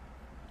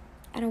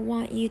 I don't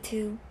want you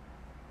to,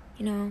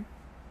 I don't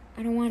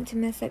want to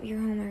mess up your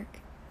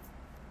homework.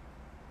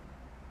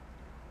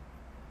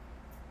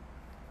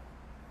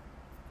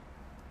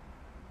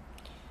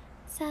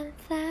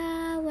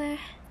 Sunflower,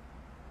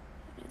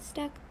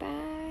 stuck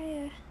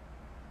by.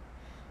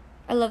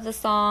 I love the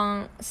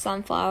song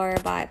Sunflower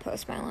by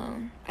Post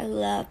Malone. I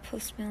love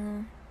Post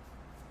Malone.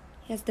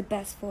 He has the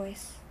best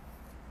voice.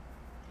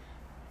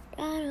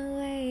 Run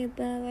away,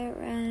 but we're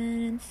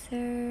running in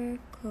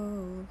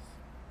circles.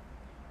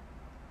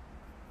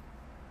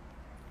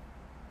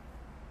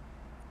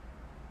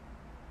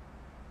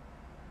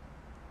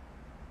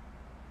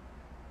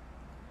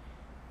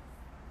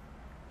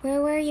 Where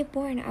were you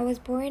born? I was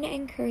born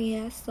in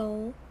Korea,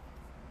 Seoul.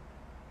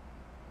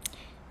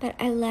 But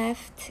I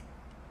left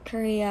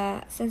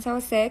Korea since I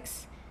was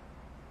 6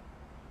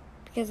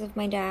 because of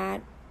my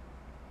dad.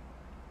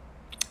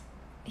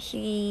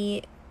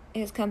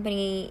 His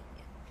company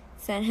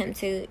sent him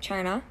to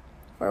China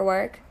for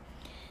work.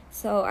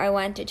 So I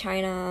went to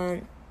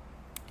China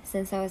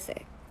since I was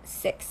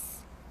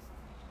 6.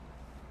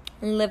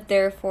 And lived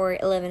there for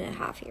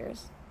 11.5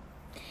 years.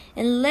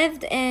 And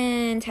lived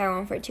in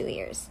Taiwan for 2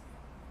 years.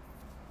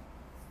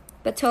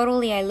 But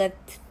totally I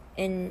lived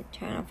in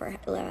China for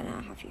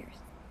 11.5 years.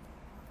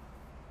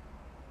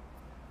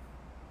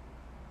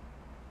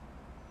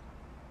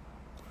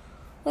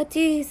 What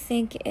do you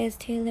think is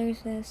Taylor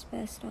Swift's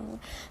best album?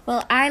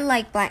 Well, I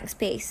like Blank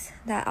Space,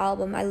 that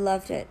album. I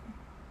loved it.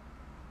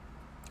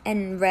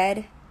 And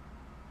Red.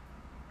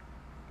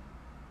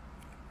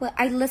 Well,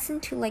 I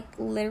listened to like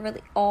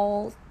literally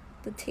all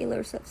the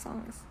Taylor Swift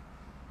songs.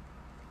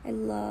 I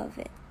love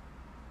it.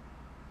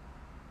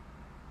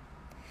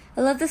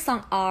 I love the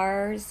song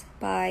Ours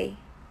by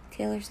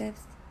Taylor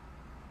Swift.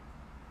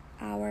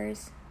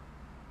 Ours.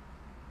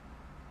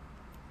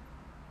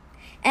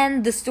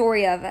 And The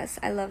Story of Us.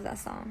 I love that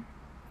song.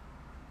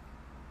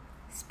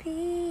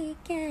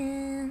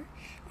 Speaking,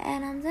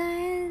 and I'm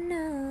dying to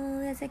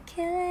know, is it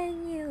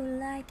killing you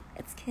like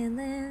it's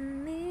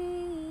killing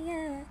me?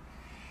 Yeah.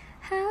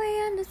 How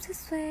we end up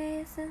this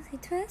way since he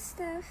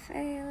twisted our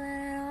fate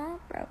when it all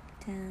broke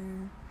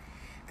down.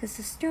 'Cause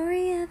the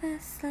story of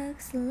us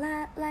looks a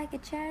lot like a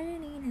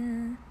tragedy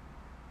now.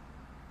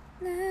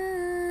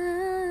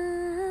 No.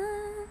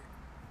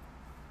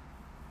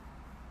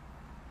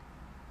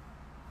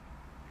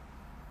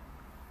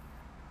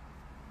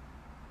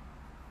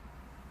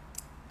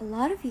 A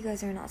lot of you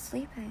guys are not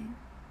sleeping.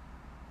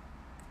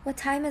 What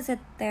time is it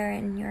there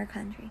in your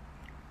country?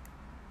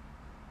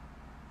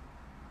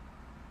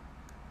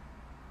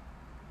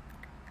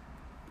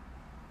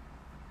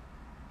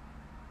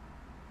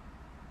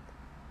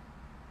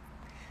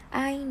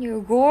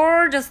 You're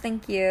gorgeous,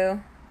 thank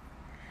you.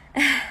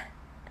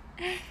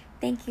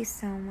 Thank you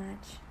so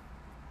much.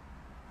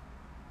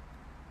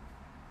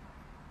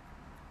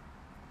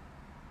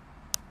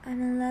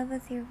 I'm in love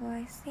with your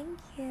voice, thank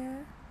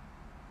you.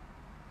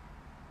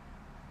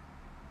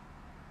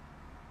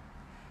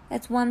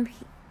 It's 11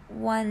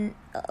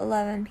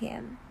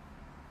 p.m.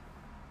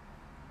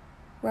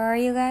 Where are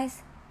you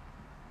guys?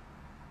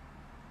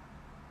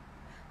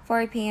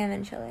 4 p.m.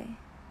 in Chile.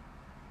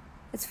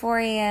 It's 4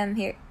 a.m.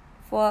 here.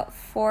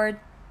 4:20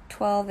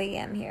 12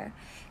 a.m. here.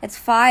 It's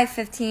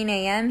 5:15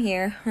 a.m.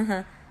 here.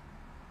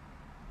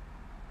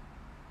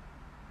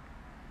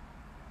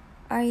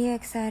 Are you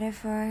excited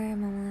for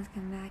MOMOLAND to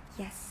come back?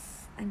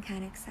 Yes, I'm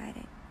kind of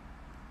excited.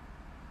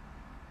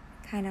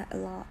 Kind of a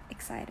lot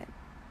excited.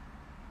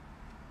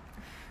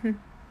 Baby.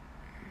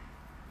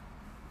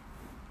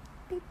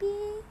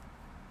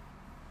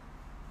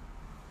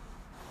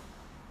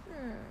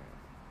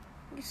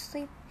 You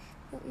sleep?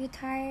 You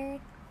tired?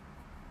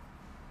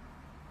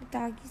 The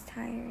doggy's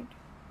tired.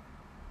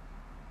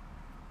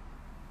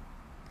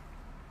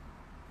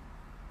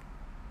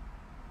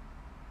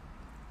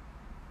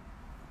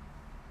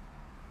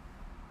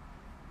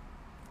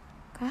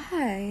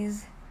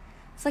 Guys,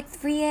 it's like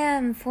 3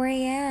 a.m., 4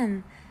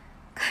 a.m.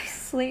 Guys,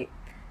 sleep.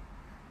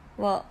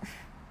 Well,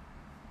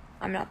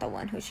 I'm not the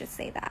one who should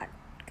say that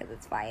because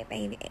it's 5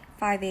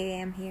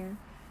 a.m. here.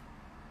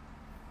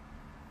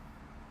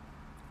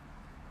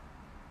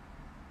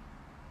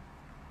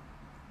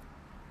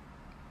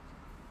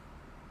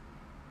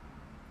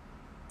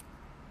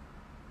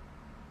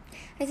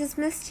 I just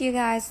missed you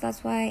guys.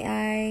 That's why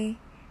I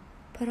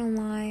put on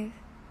live.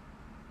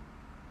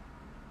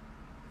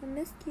 I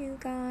missed you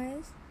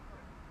guys.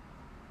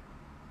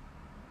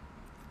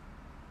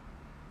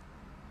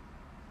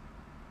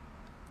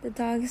 The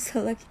dog is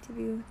so lucky to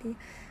be with you.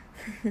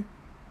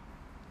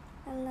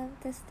 I love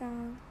this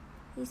dog.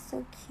 He's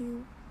so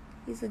cute.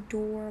 He's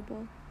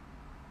adorable.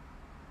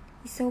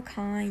 He's so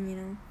kind, you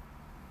know.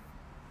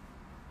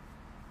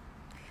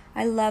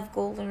 I love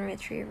Golden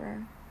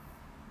Retriever.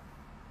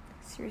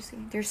 Seriously,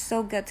 they're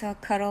so good to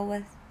cuddle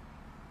with,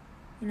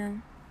 you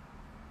know.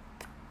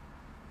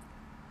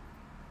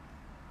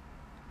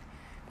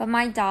 But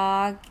my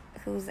dog,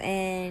 who's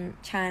in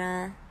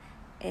China,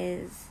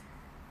 is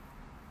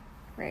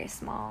very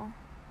small.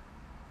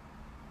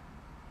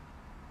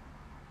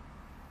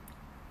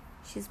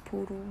 She's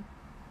poodle.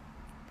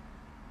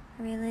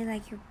 I really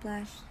like your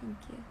blush. Thank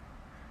you.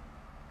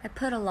 I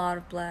put a lot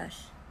of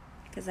blush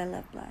because I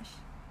love blush.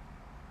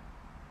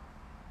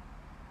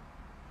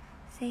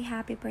 Say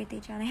happy birthday,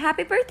 Johnny.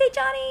 Happy birthday,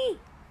 Johnny!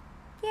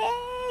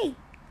 Yay!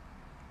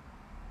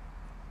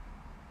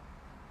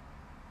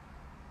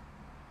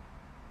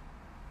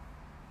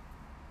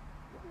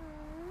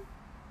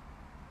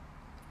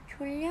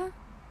 졸려?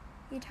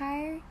 You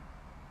tired?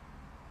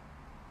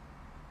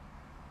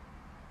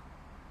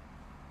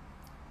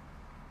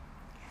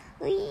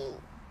 Wee!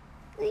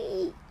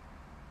 Wee!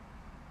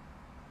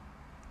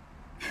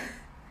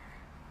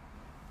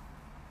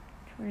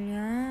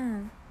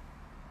 졸려.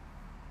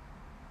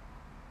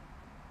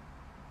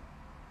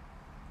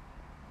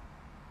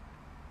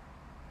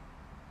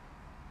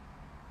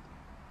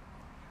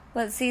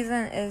 What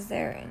season is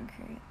there in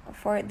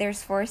Korea?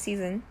 There's 4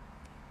 seasons.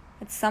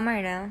 It's summer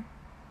now.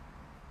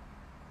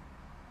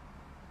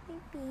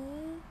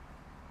 Baby.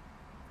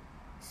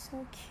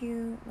 So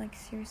cute. Like,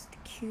 seriously, the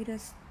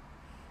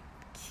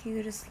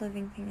cutest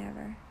living thing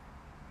ever.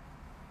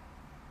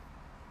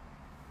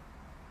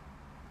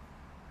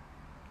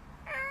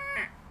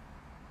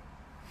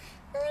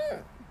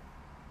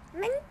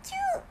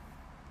 Manju!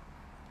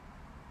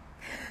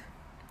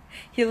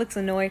 He looks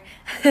annoyed.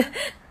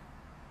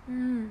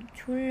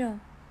 졸려.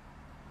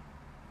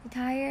 You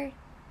tired?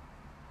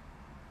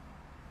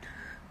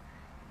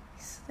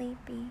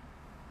 Sleepy.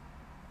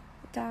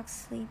 The dog's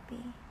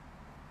sleepy.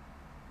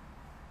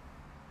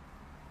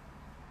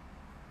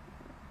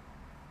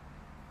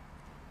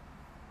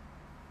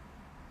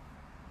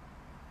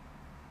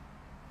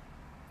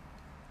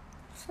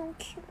 So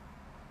cute.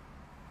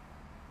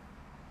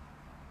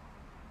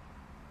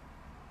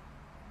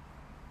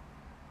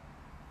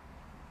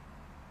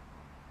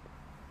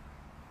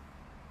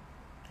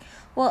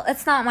 Well,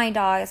 it's not my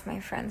dog, it's my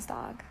friend's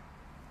dog.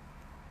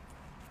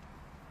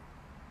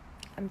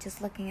 I'm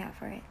just looking out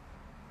for it.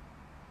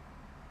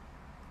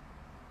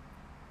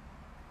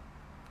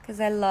 Because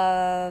I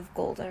love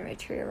Golden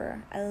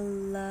Retriever. I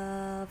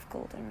love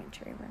Golden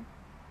Retriever.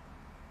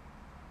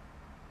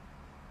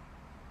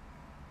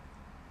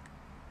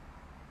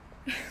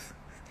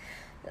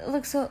 It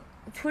looks so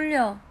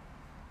졸려.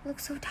 It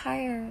looks so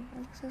tired. It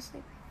looks so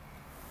sleepy.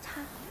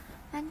 자,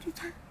 만주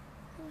자.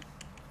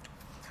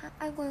 자,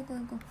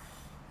 아이고.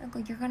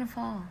 You're gonna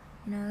fall.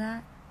 You know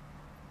that?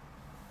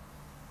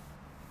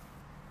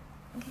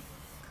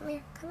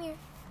 Okay, come here.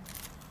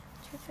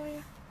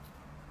 졸려.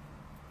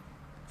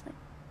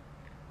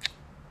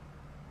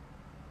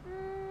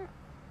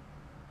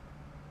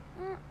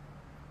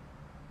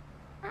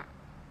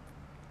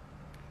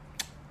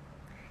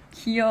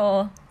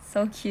 귀여워.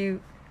 So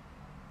cute.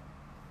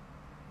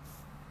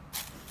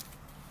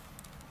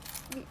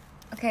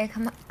 Okay,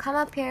 come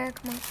up here.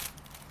 Come on.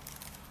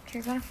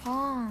 You're gonna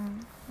fall.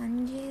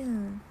 On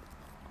you.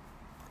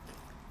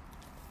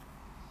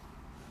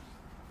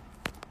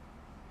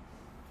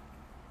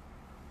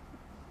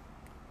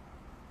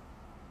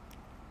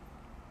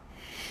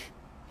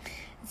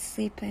 It's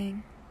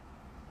sleeping.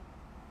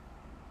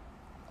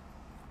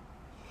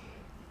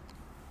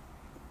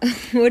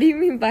 What do you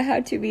mean by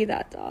how to be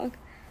that dog?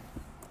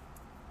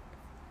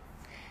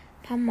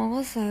 밥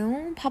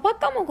먹었어요? 밥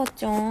아까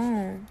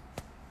먹었죠.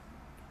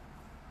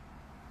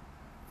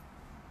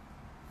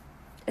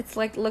 It's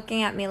like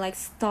looking at me like,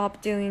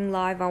 stop doing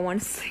live, I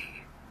want to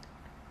sleep.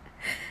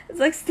 It's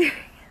like staring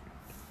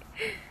at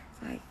me.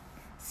 It's like,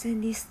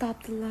 Cindy,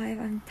 stop the live,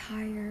 I'm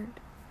tired.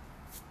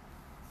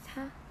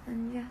 자,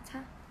 앉아,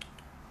 자.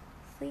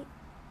 Sleep,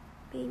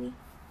 baby.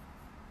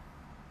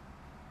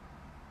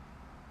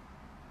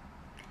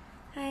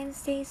 And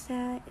stay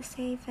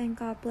safe and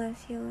God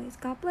bless you always.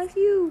 God bless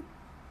you.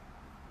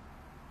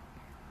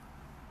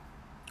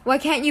 Why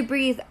can't you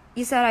breathe?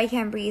 You said I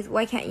can't breathe.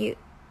 Why can't you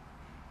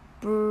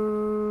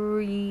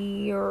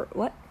breathe?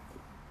 What?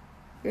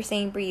 You're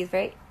saying breathe,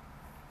 right?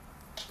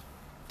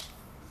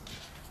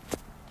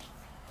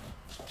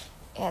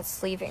 Yeah,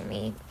 it's leaving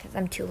me because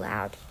I'm too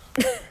loud.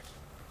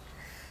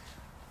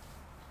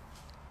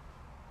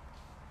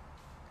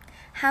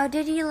 How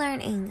did you learn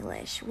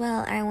English?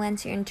 Well, I went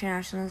to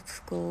international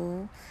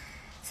school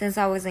since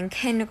I was in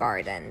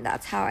kindergarten.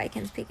 That's how I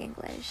can speak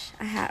English.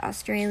 I had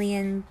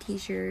Australian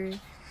teachers.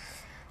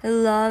 I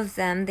love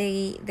them.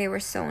 They were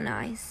so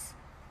nice.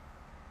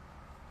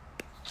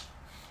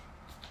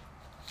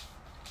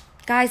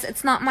 Guys,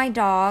 it's not my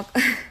dog.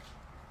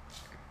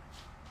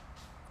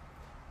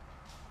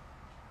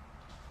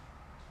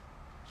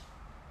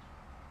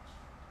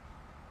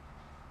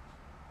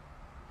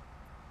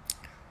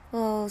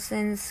 Well,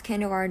 since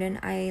kindergarten,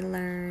 I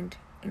learned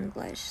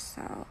English,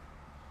 so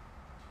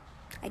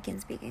I can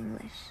speak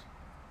English.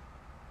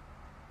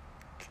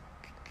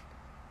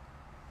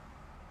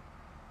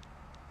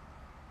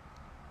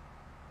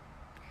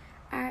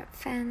 Our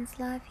fans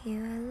love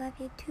you. I love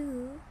you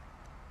too.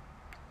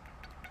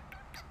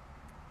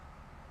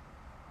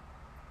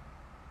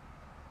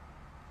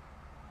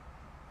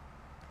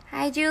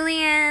 Hi,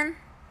 Julian.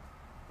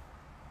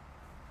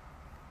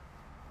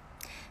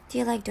 Do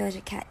you like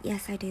Doja Cat?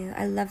 Yes, I do.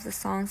 I love the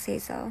song Say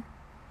So.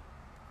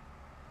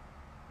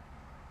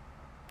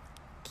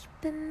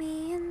 Keeping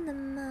me in the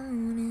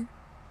morning.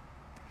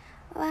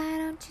 Why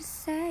don't you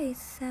say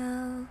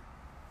so?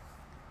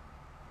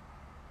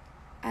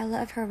 I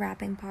love her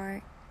rapping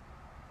part.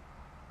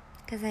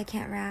 Because I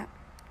can't rap.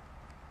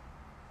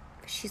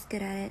 But she's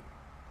good at it.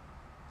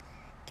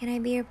 Can I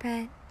be your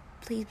pet?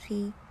 Please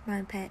be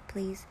my pet,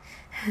 please.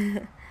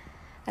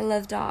 I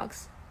love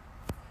dogs.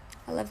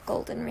 I love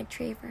golden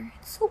retriever.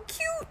 It's so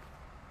cute.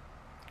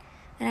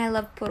 And I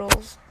love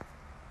poodles.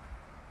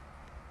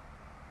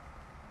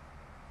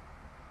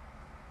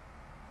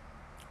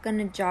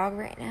 Gonna jog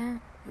right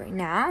now. Right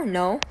now?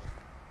 No.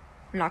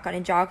 I'm not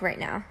gonna jog right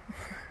now.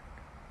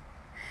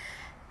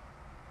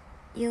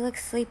 You look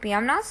sleepy.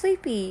 I'm not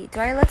sleepy. Do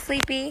I look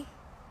sleepy?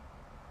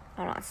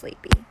 I'm not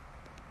sleepy.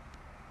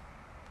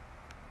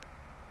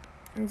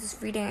 I'm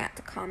just reading out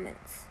the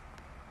comments.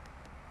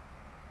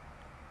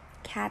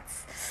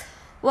 Cats.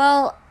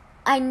 Well,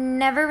 I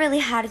never really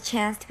had a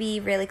chance to be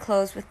really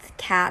close with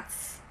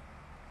cats.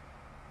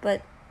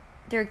 But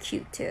they're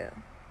cute too.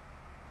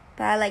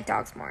 But I like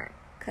dogs more.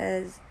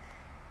 Because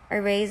I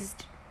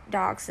raised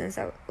dogs since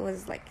I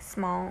was like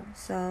small.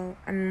 So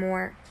I'm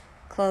more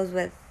close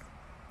with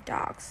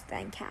dogs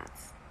than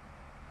cats.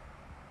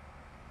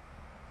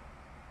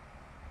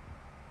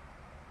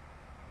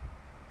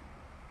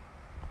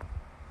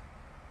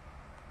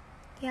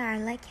 Yeah, I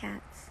like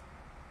cats.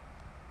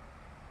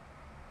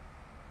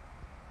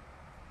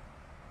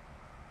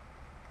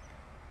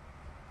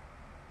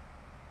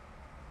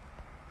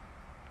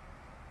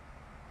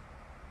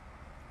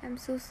 I'm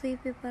so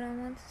sleepy, but I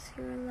want to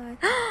see her live.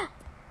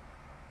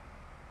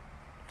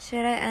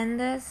 Should I end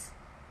this?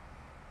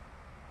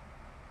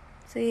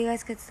 So you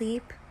guys could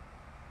sleep?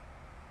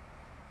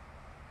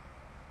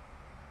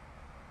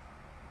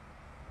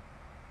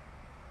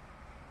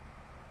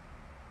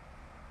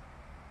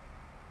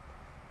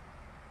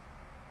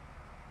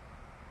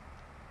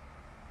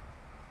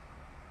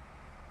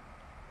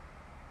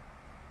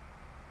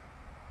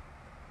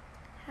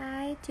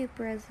 Hi to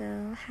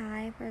Brazil.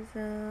 Hi,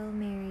 Brazil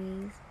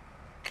Marys.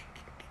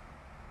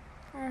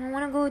 Oh, I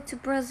want to go to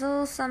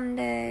Brazil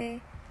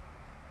someday.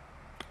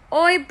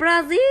 Oi,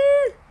 Brazil!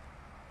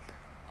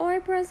 Oi,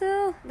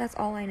 Brazil! That's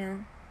all I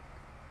know.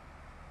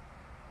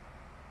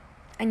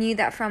 I knew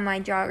that from my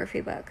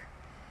geography book.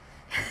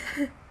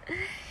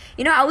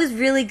 You know, I was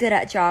really good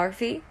at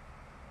geography.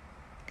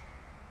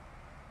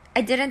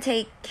 I didn't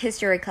take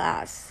history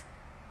class.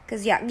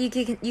 Because, yeah, you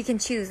can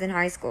choose in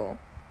high school.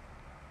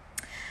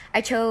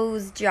 I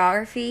chose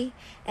geography,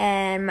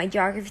 and my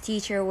geography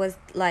teacher was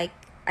like,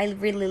 I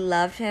really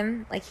loved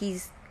him. Like,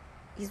 he's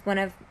one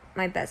of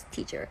my best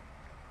teacher.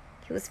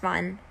 He was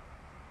fun.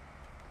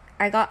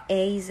 I got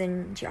A's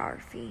in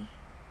geography.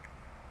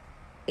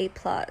 A+.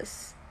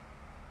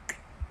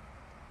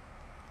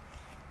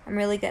 I'm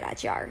really good at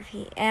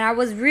geography. And I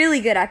was really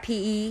good at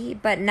PE,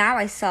 but now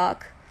I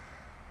suck.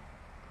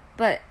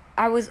 But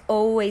I was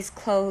always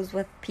close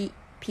with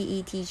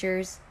PE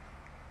teachers.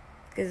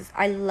 Because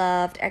I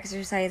loved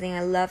exercising.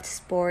 I loved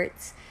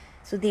sports.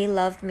 So they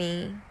loved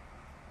me.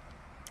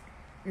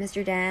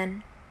 Mr.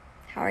 Dan,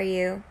 how are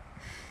you?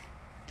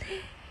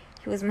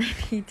 He was my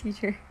PE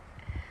teacher.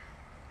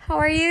 How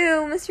are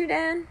you, Mr.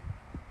 Dan?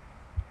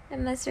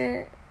 And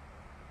Mr.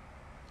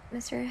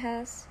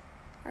 Hess,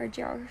 our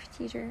geography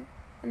teacher.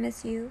 I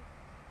miss you.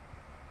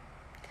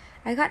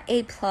 I got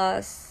A+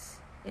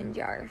 in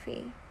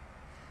geography.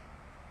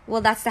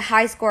 Well, that's the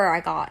high score I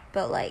got,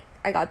 but like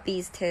I got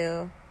B's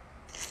too.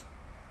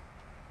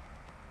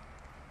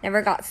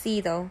 Never got C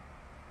though.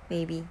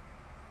 Maybe.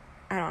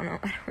 I don't know.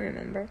 I don't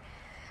remember.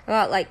 I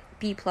got like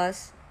B+.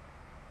 The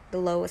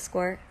lowest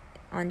score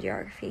on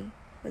geography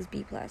was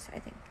B+, I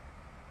think.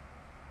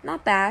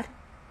 Not bad.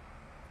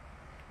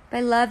 But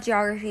I love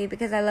geography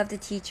because I love the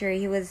teacher.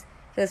 He was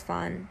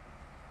fun.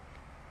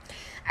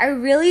 I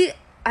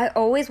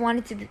always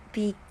wanted to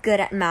be good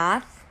at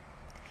math.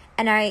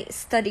 And I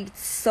studied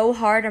so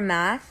hard on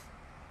math.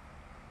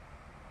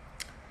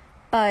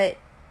 But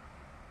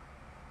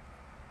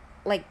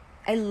like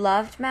I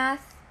loved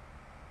math.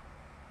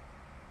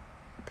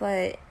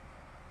 But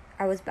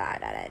I was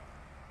bad at it.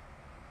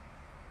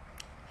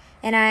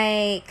 And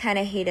I kind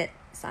of hated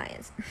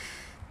science.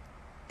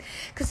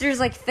 Because there's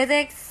like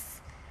physics,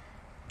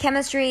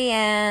 chemistry,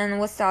 and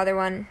what's the other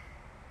one?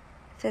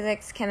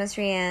 Physics,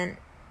 chemistry, and...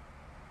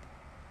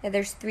 yeah,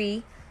 there's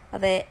 3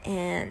 of it,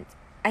 and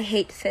I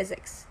hate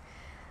physics.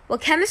 Well,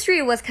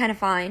 chemistry was kind of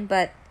fine,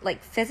 but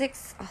like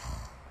physics...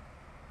 oh,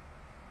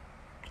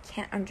 I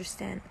can't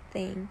understand a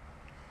thing.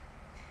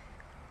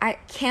 I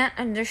can't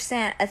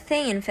understand a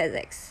thing in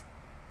physics.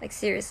 Like,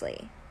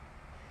 seriously.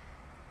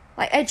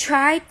 Like, I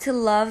tried to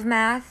love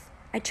math.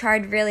 I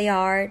tried really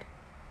hard.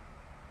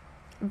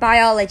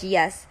 Biology,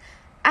 yes.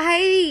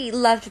 I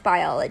loved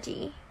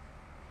biology.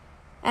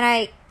 And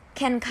I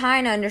can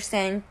kind of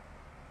understand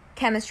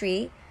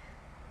chemistry.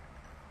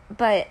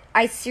 But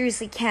I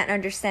seriously can't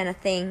understand a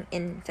thing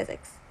in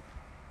physics.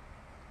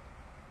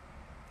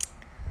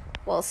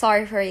 Well,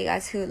 sorry for you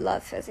guys who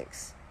love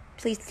physics.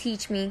 Please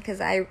teach me,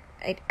 because I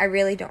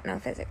really don't know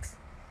physics.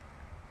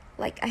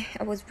 Like,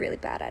 I was really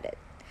bad at it.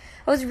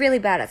 I was really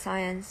bad at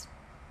science.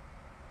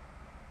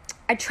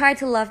 I tried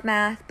to love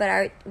math, but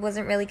I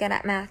wasn't really good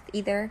at math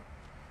either.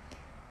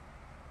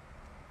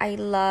 I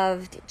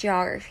loved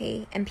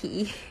geography and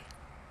PE.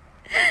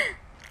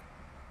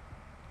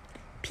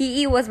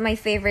 PE was my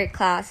favorite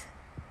class.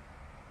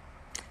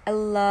 I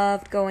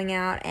loved going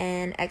out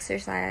and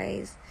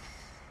exercise.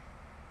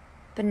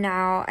 But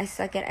now I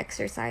suck at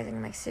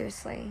exercising, like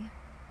seriously.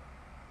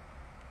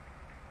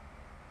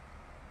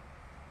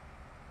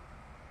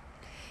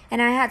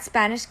 And I had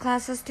Spanish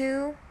classes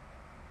too.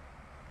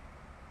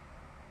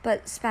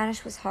 But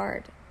Spanish was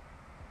hard.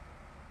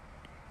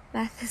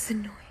 Math is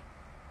annoying.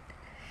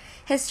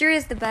 History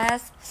is the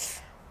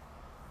best.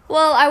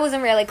 Well, I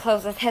wasn't really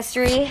close with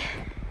history.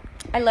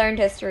 I learned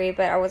history,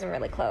 but I wasn't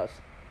really close.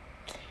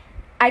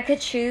 I could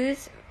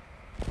choose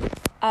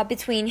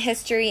between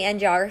history and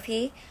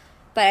geography,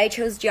 but I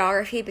chose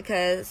geography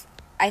because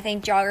I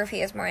think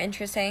geography is more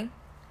interesting.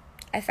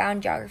 I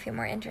found geography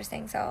more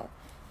interesting, so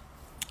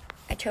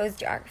I chose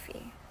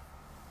geography.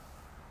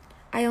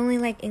 I only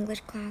like English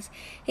class.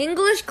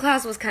 English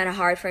class was kind of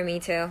hard for me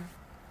too.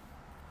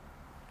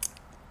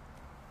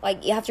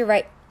 Like, you have to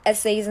write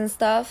essays and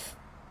stuff,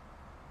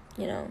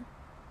 you know.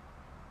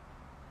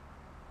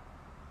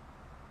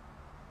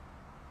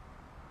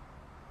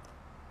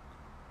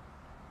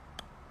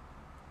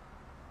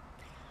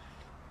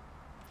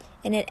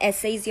 And in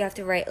essays, you have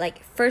to write,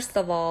 like, first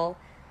of all,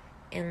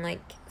 and,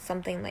 like,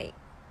 something like,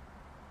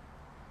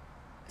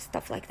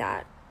 stuff like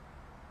that.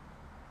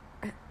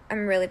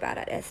 I'm really bad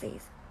at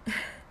essays.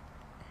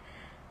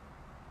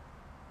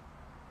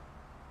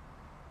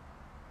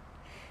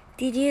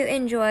 Did you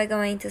enjoy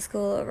going to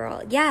school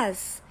overall?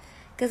 Yes,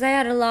 because I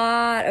had a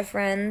lot of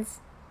friends.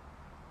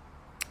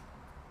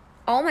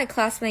 All my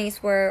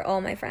classmates were all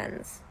my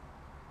friends.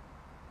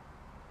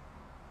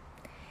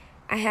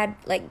 I had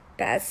like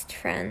best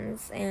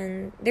friends,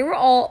 and we were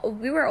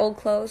all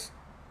close.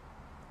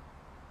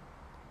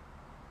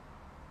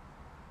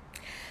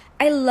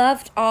 I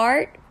loved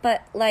art,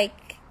 but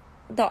like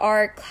the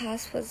art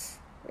class was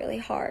really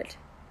hard,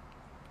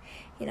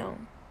 you know,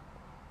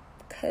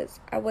 because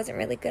I wasn't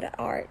really good at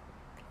art.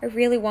 I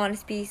really wanted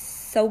to be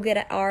so good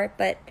at art,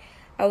 but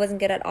I wasn't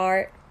good at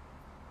art.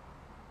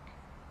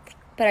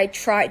 But I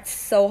tried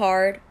so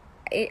hard.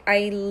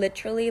 I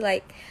literally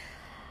like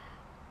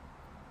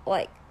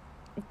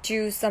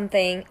do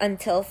something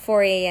until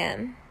 4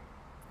 a.m.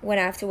 when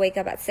I have to wake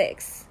up at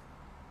 6.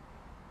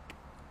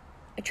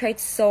 I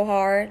tried so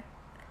hard,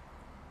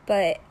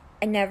 but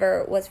I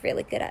never was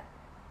really good at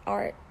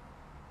art.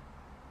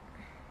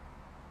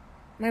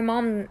 My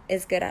mom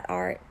is good at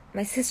art.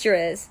 My sister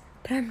is,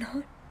 but I'm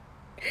not.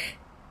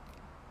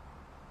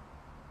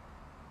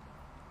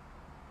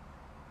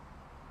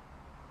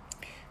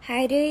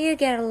 How do you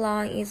get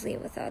along easily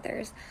with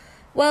others?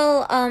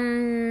 Well,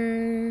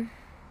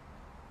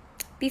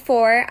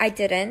 before I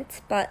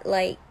didn't, but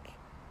like,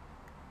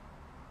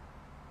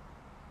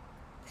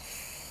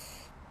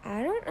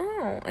 I don't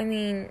know. I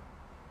mean,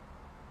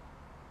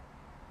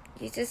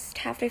 you just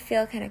have to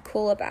feel kind of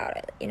cool about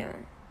it, you know?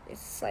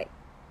 It's like,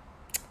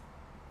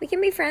 we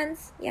can be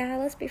friends. Yeah,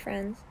 let's be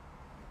friends.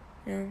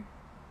 You know?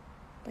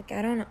 Like,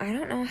 I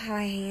don't know how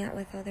I hang out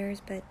with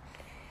others, but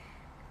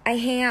I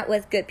hang out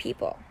with good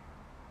people.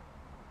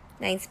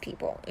 Nice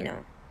people, you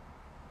know.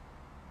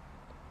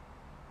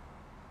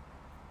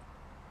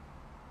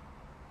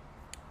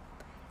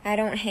 I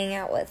don't hang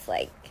out with,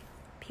 like,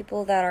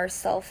 people that are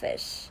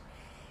selfish.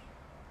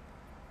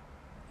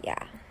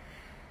 Yeah.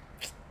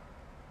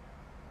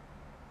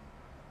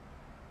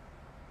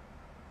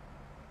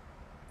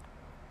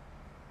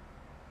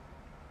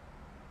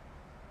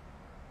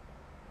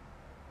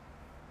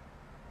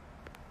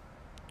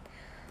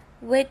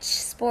 Which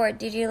sport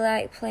did you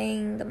like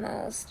playing the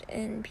most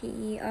in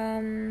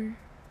PE?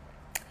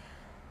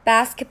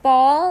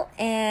 Basketball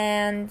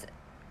and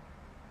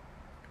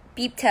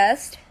beep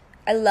test.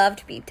 I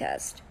loved beep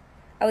test.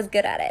 I was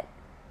good at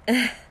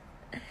it.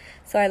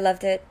 So I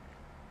loved it.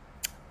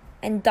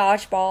 And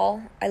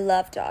dodgeball. I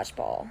love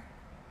dodgeball.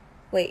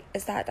 Wait,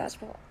 is that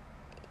dodgeball?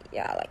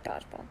 Yeah, I like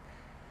dodgeball.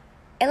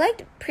 I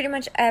liked pretty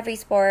much every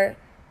sport.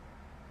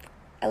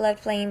 I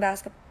loved playing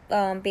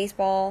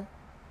baseball.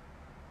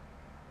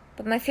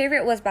 But my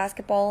favorite was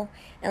basketball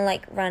and,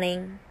 like,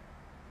 running.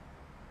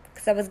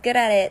 Because I was good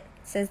at it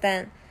since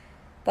then.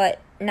 But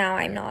now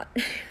I'm not.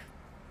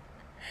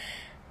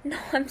 No,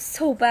 I'm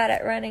so bad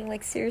at running.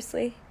 Like,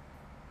 seriously.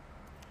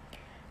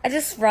 I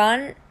just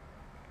run.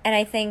 And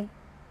I think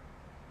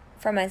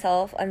for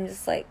myself, I'm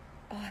just like,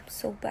 oh, I'm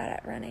so bad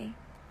at running.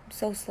 I'm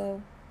so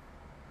slow.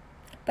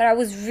 But I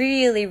was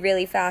really,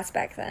 really fast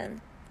back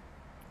then.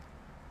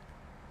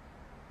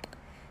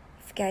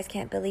 If you guys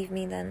can't believe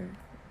me, then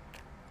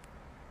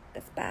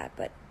that's bad,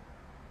 but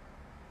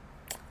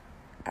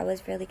I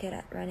was really good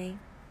at running.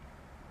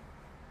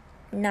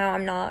 Now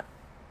I'm not.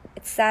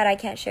 It's sad I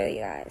can't show you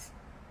guys.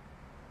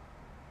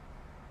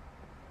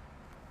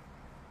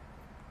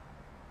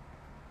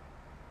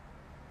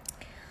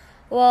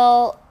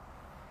 Well,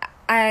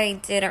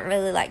 I didn't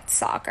really like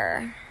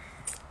soccer.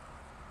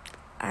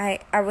 I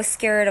was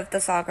scared of the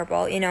soccer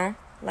ball, you know?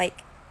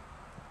 Like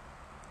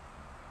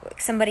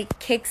somebody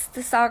kicks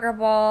the soccer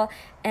ball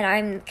and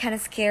I'm kind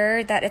of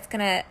scared that it's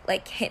gonna,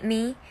 like, hit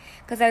me,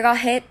 because I got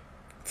hit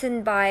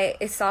by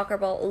a soccer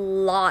ball a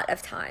lot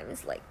of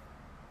times, like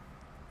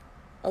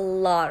a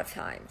lot of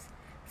times.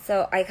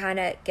 So I kind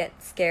of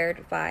get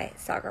scared by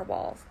soccer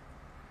balls.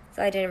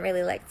 So I didn't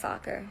really like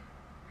soccer.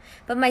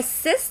 But my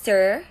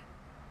sister,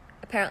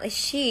 apparently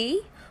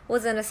she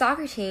was in a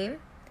soccer team,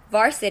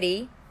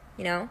 varsity,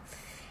 you know.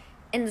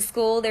 In the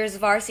school there's a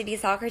varsity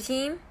soccer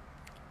team,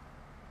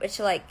 which,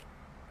 like,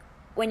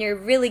 when you're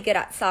really good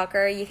at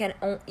soccer, you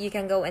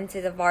can go into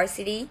the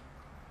varsity.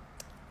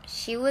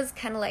 She was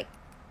kind of like,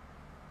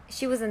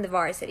 she was in the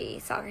varsity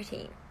soccer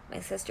team, my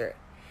sister.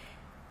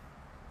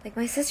 Like,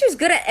 my sister's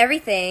good at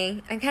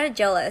everything. I'm kind of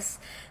jealous.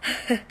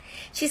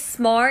 She's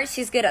smart.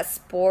 She's good at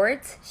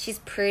sports. She's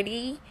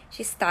pretty.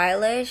 She's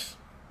stylish.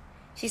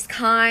 She's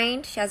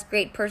kind. She has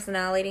great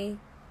personality.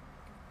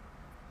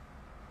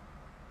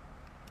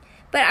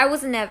 But I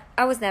was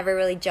never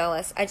really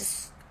jealous. I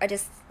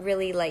just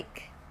really,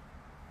 like,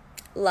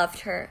 loved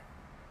her.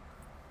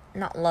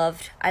 Not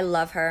loved. I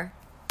love her.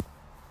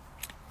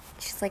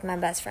 She's like my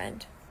best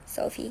friend,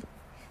 Sophie.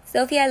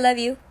 Sophie, I love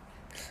you.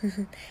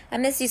 I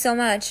miss you so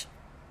much.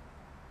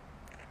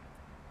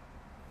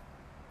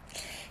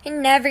 I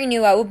never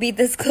knew I would be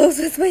this close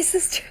with my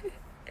sister.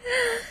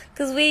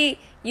 Because we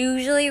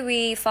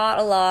fought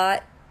a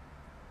lot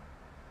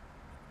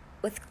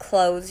with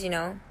clothes, you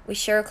know. We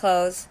share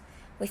clothes.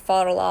 We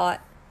fought a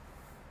lot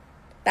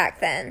back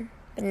then.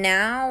 But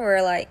now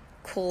we're, like,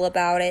 cool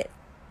about it.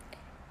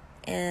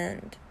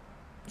 And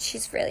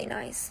she's really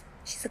nice.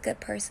 She's a good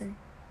person.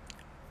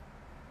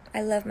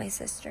 I love my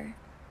sister.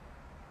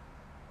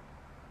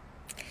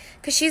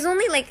 Because she's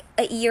only, like,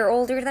 a year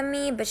older than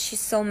me, but she's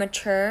so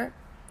mature.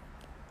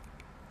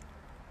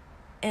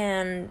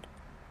 And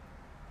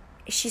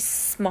she's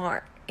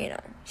smart, you know.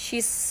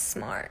 She's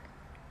smart.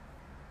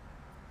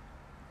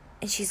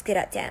 And she's good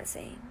at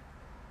dancing.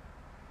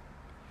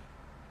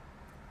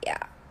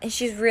 Yeah. And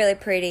she's really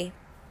pretty.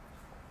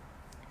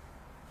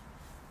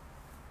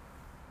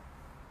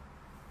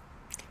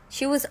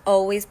 She was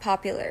always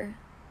popular.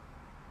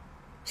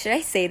 Should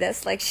I say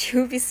this? Like, she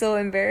would be so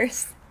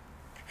embarrassed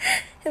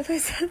if I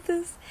said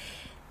this.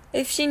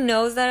 If she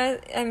knows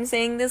that I'm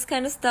saying this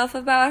kind of stuff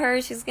about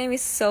her, she's gonna be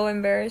so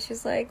embarrassed.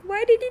 She's like,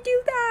 why did you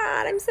do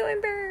that? I'm so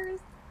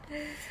embarrassed.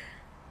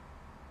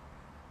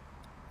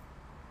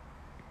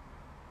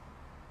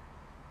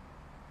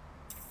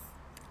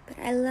 But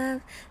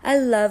I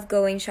love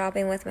going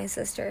shopping with my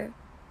sister.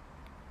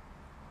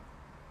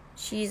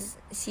 She's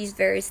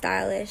very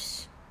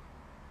stylish.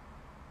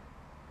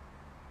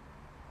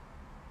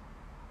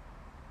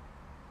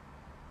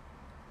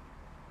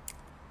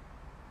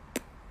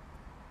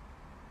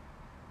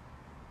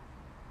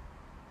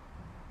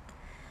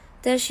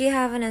 Does she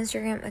have an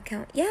Instagram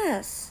account?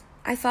 Yes.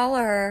 I follow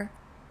her.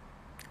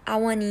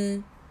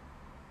 Awani.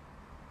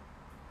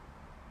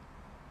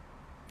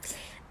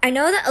 I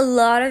know that a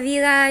lot of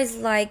you guys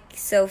like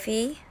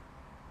Sophie,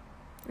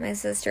 my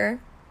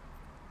sister.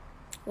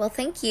 Well,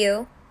 thank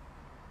you.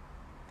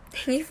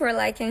 Thank you for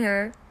liking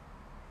her.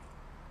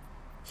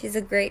 She's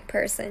a great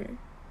person.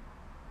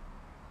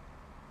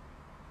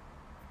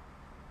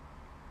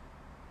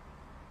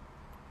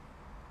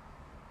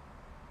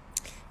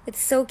 It's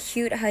so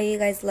cute how you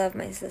guys love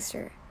my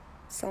sister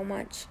so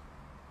much.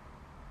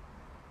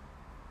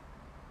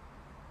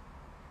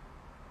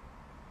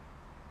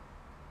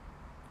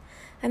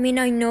 I mean,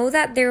 I know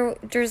that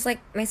there's like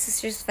my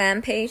sister's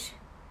fan page.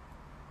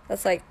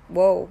 That's like,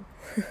 whoa.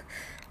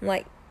 I'm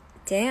like,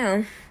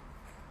 damn.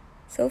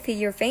 Sophie,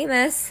 you're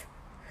famous.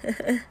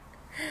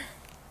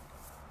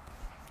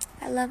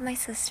 I love my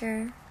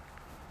sister.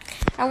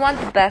 I want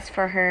the best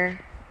for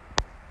her.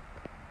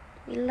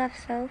 We love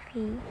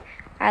Sophie.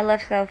 I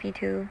love Sophie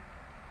too.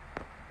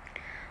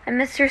 I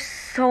miss her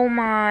so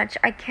much.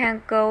 I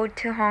can't go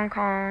to Hong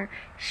Kong.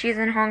 She's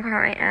in Hong Kong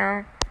right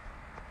now.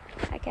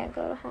 I can't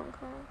go to Hong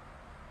Kong.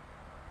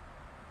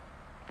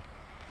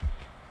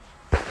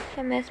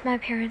 I miss my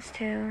parents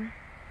too.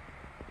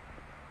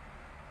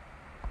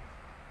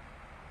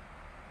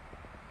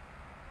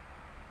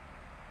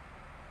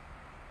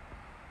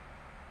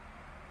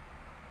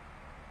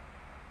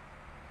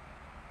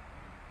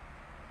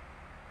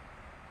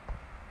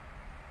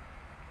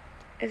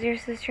 Is your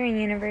sister in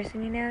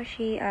university now?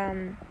 She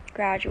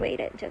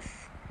graduated just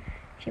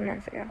a few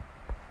months ago.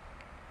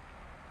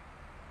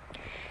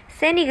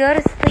 Sandy, go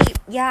to sleep.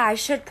 Yeah, I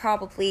should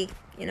probably,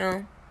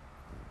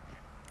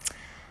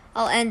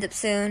 I'll end up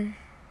soon.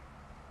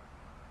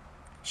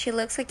 She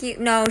looks like you.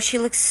 No, she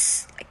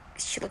looks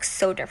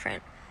so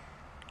different.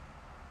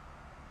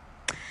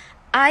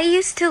 I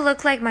used to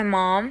look like my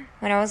mom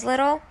when I was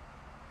little.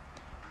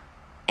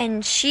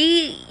 And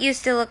she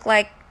used to look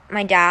like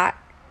my dad.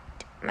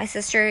 My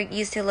sister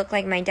used to look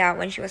like my dad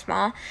when she was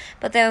small.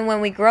 But then when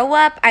we grow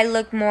up, I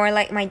look more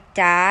like my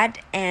dad.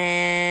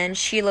 And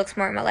she looks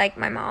more like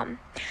my mom.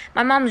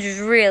 My mom's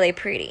really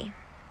pretty.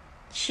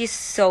 She's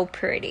so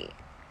pretty.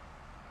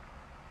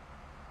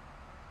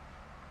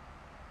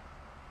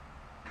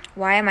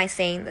 Why am I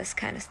saying this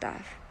kind of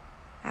stuff?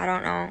 I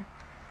don't know.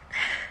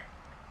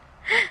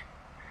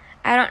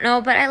 I don't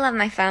know, but I love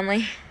my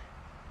family.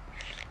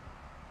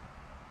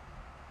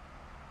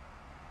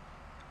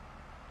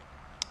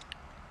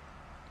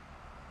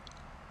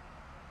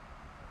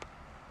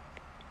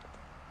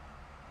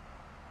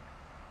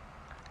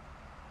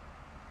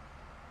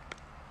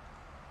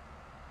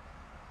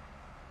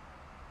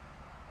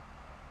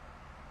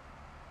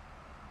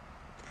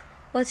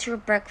 What's your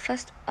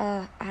breakfast?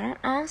 I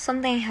don't know,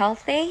 something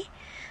healthy.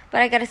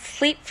 But I gotta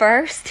sleep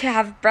first to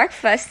have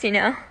breakfast,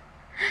 You're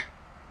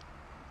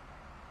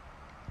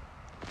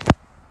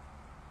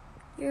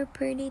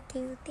pretty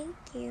too, thank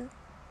you.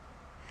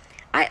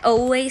 I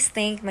always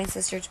think my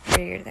sister's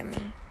prettier than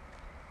me.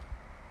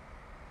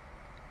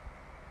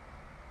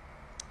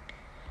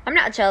 I'm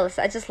not jealous,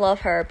 I just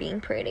love her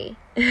being pretty.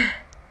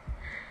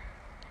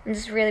 I'm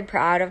just really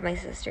proud of my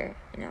sister,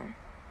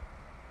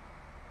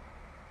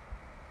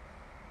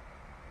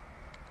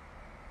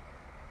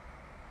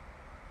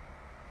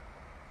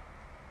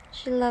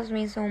 She loves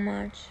me so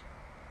much.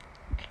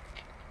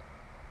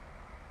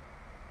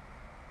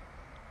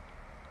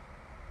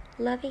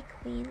 Love you,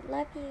 queen.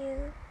 Love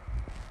you.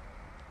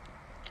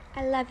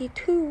 I love you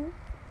too.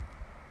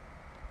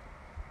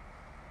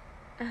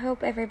 I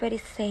hope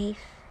everybody's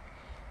safe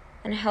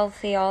and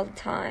healthy all the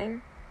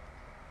time.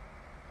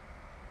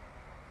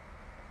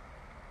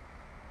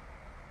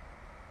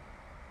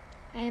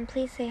 And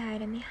please say hi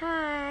to me.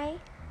 Hi.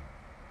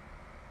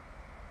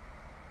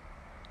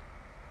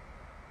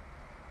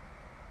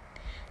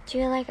 Do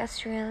you like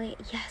Australia?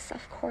 Yes,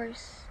 of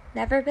course.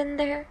 Never been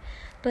there,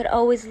 but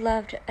always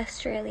loved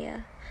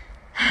Australia.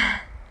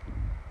 I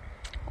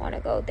want to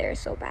go there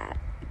so bad.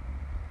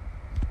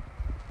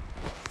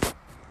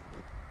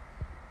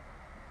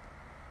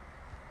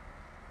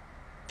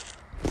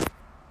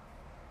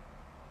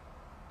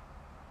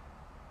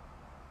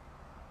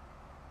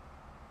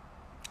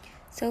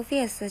 Sophie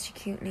is such a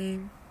cute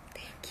name.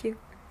 Thank you.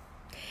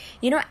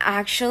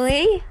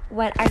 Actually,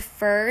 when I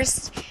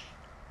first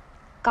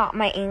got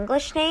my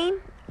English name,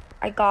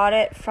 I got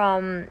it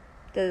from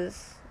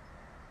this.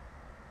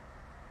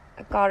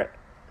 I got it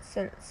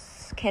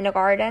since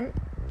kindergarten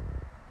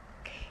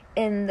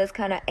in this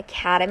kind of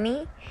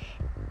academy,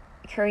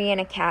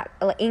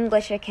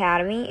 English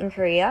academy in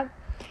Korea,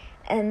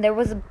 and there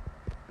was a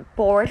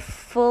board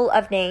full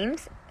of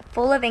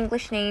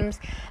English names,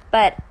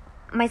 but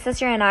my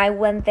sister and I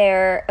went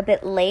there a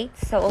bit late,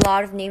 so a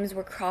lot of names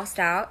were crossed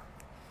out.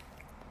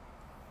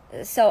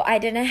 So I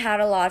didn't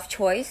have a lot of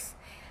choice.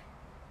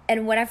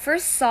 And when I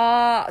first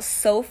saw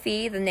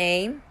Sophie, the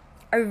name,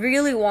 I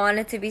really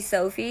wanted to be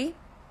Sophie.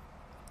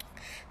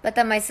 But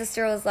then my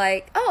sister was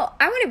like, oh,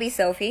 I want to be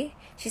Sophie.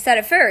 She said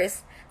it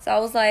first. So I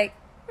was like,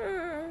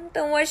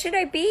 then what should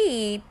I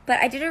be? But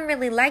I didn't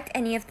really like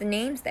any of the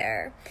names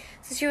there.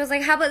 So she was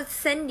like, how about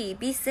Cindy?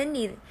 Be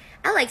Cindy.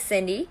 I like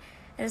Cindy.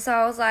 And so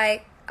I was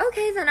like,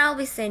 okay, then I'll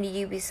be Cindy,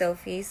 you be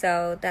Sophie.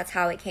 So that's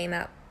how it came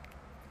out.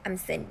 I'm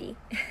Cindy.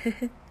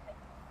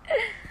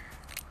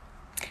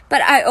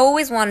 But I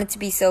always wanted to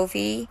be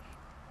Sophie.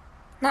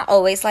 Not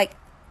always, like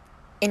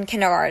in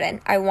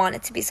kindergarten, I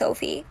wanted to be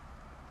Sophie.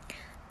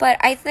 but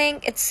I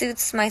think it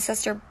suits my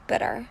sister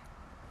better.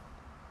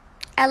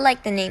 I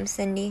like the name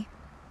Cindy.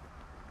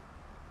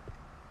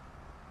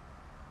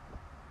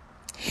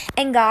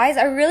 And guys,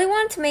 I really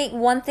want to make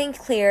one thing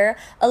clear.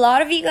 A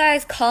lot of you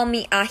guys call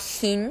me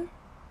Ahin.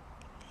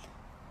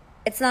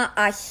 It's not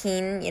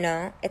Ahin, you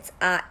know. It's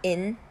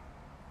Ahin.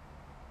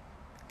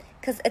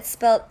 Because it's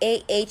spelled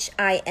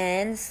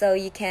A-H-I-N. So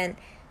you can...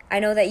 I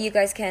know that you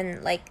guys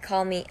can, like,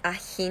 call me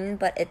Ahin.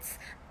 But it's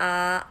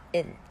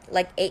A-in.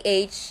 Like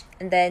A-H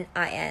and then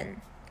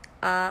I-N.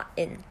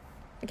 A-in.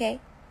 Okay?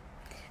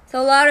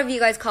 So a lot of you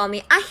guys call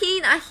me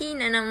Ahin,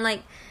 Ahin. And I'm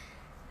like...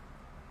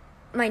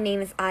 My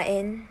name is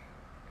Ahin.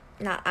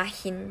 Not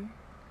Ahin.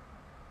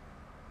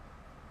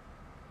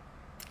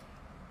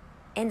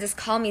 And just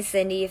call me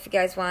Cindy if you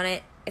guys want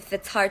it. If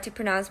it's hard to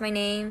pronounce my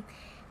name,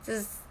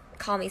 just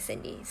call me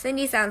Cindy.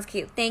 Cindy sounds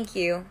cute. Thank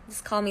you.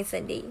 Just call me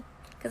Cindy.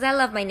 Because I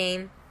love my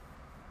name.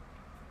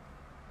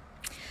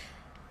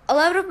 A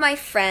lot of my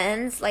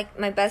friends, like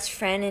my best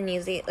friend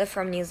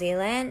from New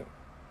Zealand,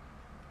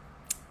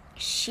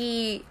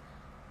 she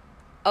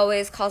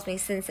always calls me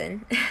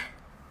Sinsin.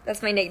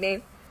 That's my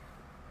nickname.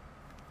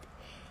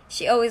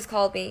 She always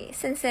called me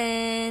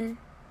Sinsin.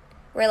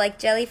 We're like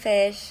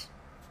jellyfish.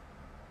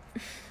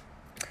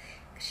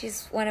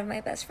 She's one of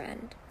my best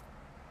friend.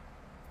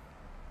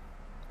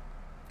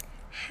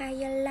 How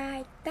you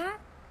like that?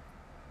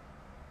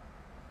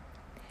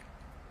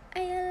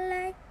 How you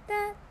like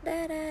that?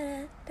 Da,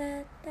 da, da,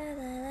 da, da,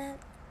 da.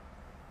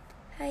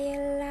 How you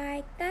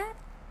like that?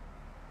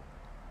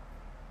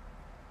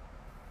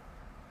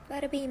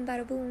 Bada beam,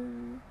 bada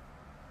boom.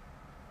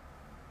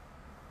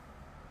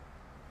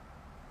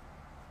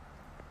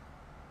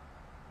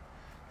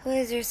 Who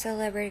is your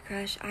celebrity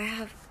crush? I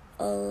have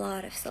a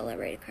lot of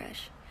celebrity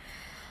crush.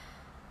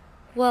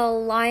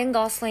 Well, Ryan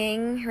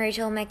Gosling,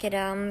 Rachel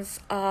McAdams,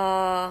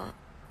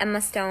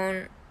 Emma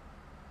Stone.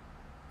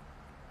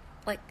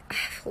 Like, I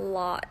have a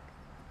lot.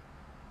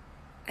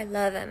 I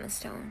love Emma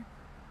Stone.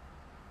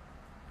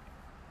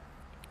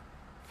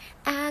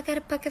 I got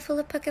a pocket full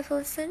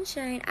of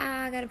sunshine.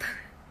 I got a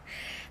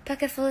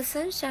pocket full of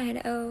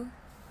sunshine. Oh,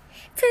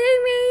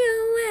 take me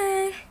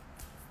away.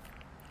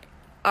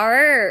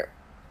 Our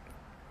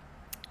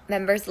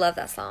members love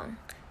that song.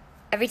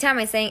 Every time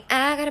I sing,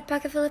 I got a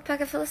pocket full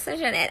of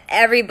sunshine, and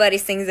everybody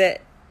sings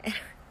it.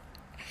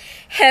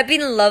 Happy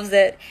loves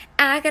it.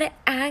 I got a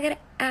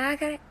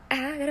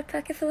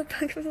pocket full of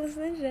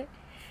sunshine.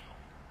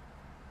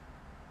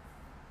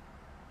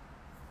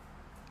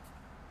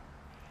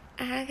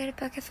 I got a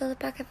pocket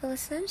full of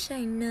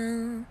sunshine.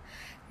 No,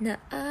 no,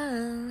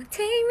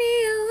 take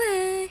me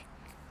away.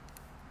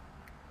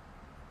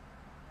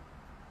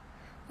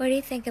 What do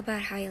you think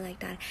about how you like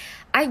that?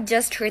 I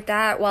just heard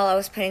that while I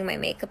was putting my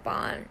makeup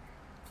on.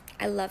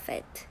 I love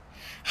it.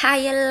 How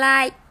you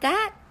like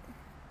that?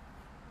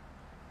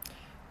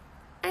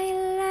 I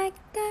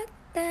like that.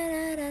 Da,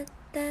 da,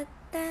 da,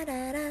 da,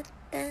 da, da,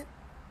 da.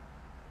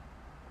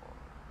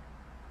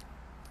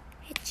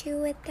 Hit you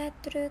with that.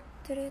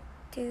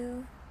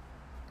 Do.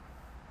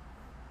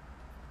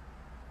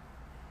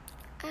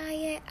 Ah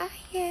yeah, ah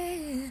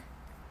yeah.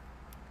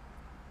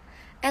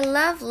 I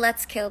love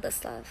Let's Kill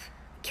This Love.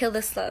 Kill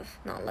This Love.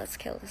 Not Let's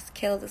Kill This.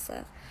 Kill This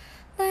Love.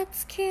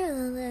 Let's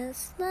kill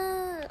this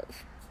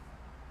love.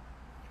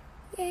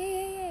 Yeah,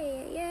 yeah, yeah,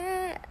 yeah,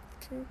 yeah.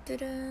 Dun, dun,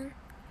 dun.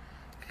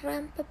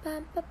 Ram, pa,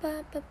 pam, pa,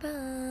 pa, pa,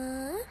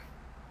 pa.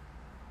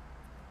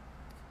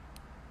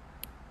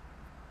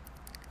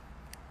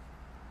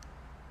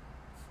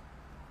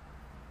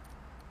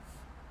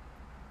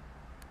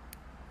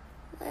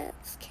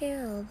 Let's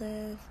kill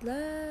this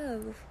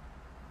love.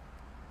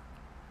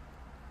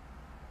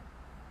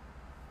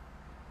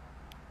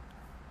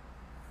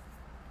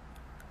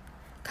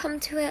 Come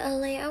to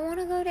LA. I want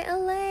to go to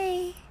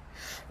LA.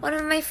 One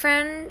of my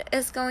friend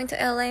is going to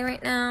LA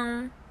right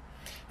now,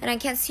 and I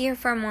can't see her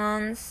for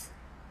months.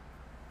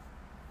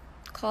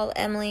 Call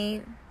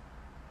Emily.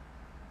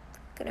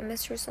 Gonna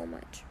miss her so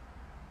much.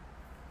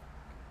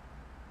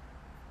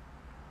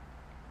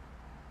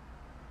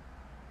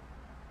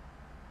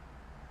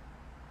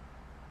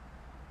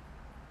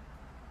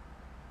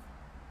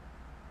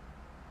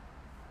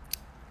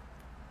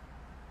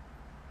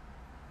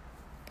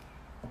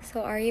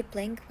 So are you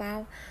blank?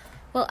 Wow.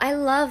 Well, I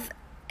love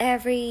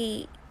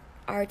every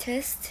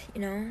artist,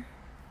 you know.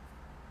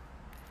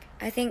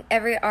 I think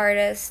every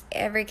artist,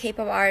 every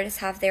K-pop artist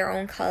have their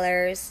own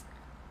colors.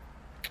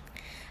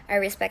 I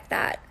respect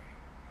that.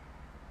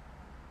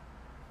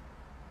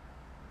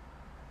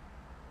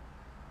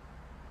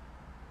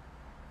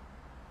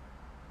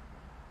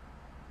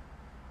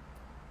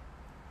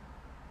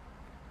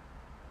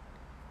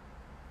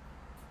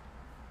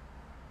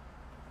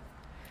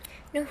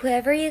 No,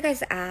 whoever you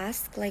guys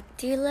ask, like,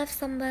 do you love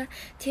somebody?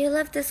 Do you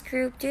love this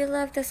group? Do you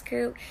love this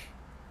group?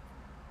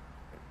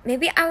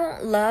 Maybe I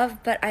won't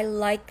love, but I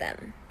like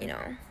them, you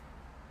know?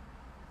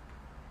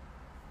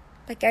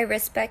 Like, I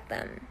respect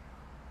them.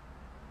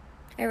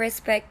 I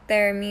respect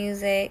their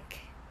music.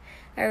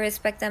 I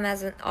respect them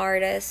as an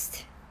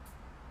artist.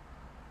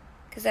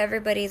 Because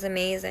everybody's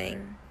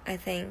amazing, I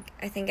think.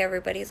 I think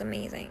everybody's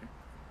amazing.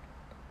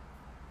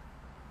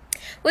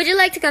 Would you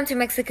like to come to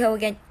Mexico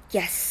again?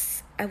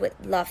 Yes, I would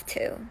love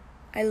to.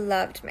 I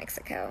loved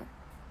Mexico.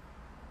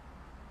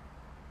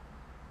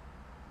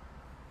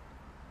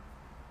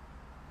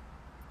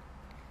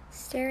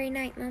 Starry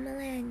night,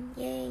 MOMOLAND.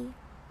 Yay.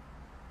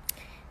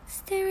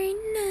 Starry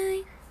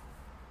night.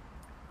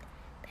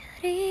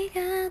 별이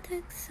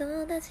가득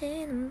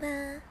쏟아지는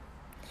밤.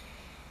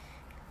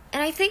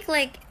 And I think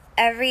like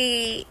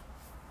every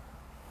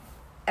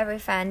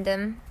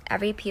fandom,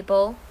 every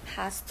people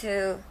has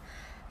to,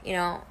 you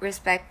know,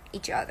 respect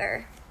each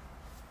other.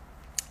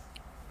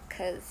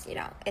 Because, you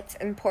know, it's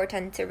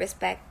important to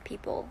respect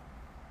people,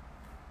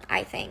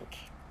 I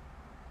think.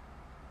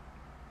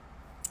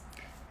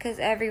 Because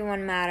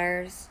everyone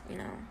matters, you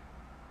know.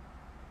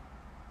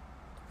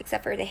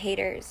 Except for the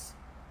haters.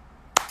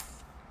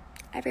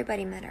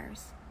 Everybody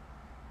matters.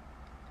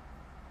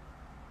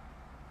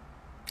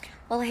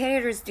 Well,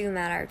 haters do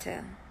matter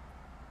too.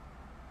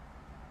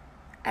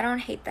 I don't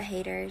hate the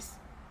haters.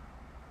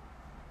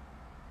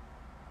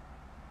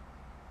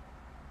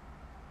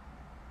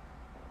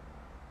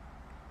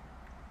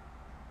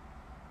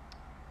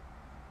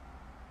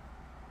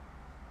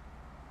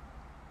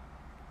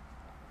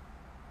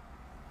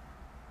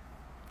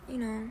 You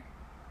know,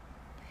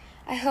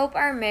 I hope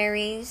our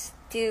Marys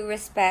do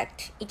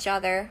respect each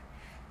other,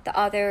 the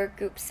other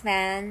group's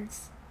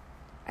fans.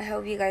 I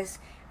hope you guys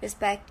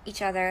respect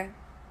each other.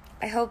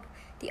 I hope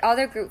the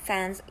other group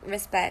fans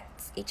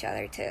respect each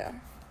other too,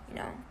 you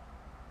know.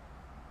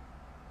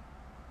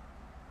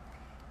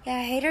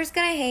 Yeah, haters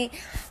gonna hate.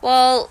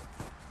 Well,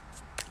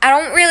 I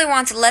don't really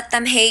want to let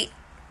them hate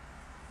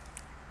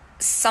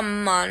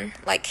someone,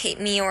 like hate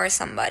me or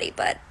somebody,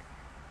 but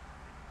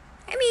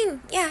I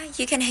mean, yeah,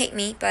 you can hate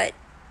me, but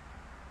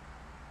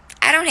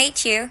I don't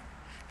hate you.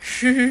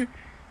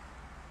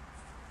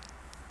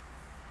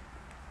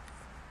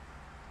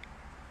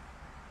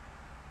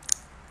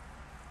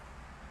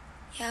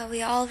 Yeah,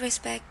 we all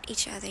respect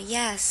each other.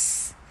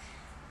 Yes.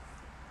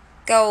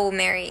 Go,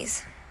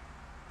 Marys.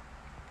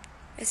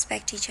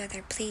 Respect each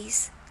other,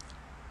 please.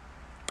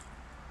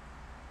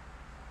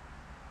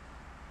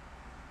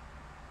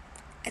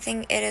 I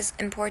think it is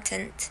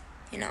important,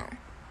 you know,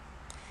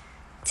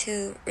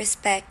 to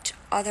respect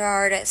other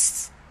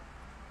artists.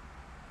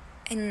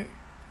 And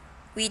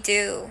we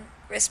do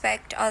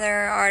respect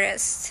other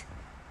artists.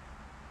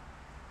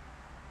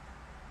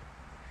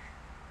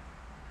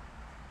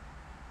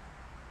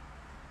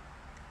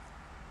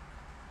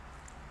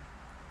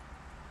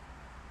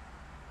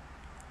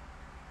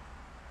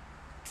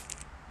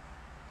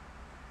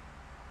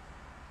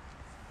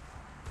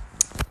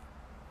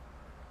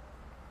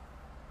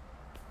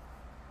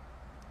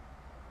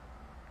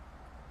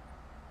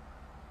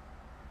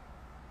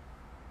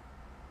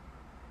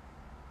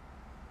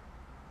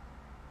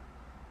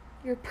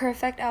 You're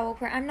perfect, I will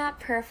pray. I'm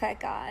not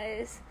perfect,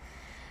 guys.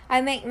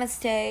 I make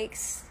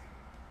mistakes.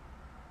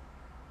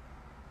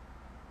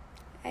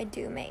 I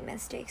do make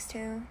mistakes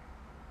too.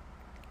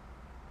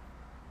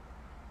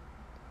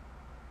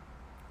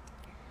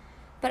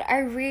 But I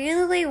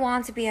really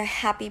want to be a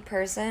happy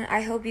person.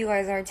 I hope you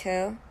guys are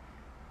too.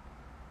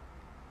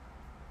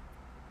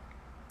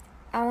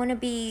 I want to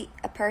be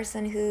a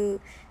person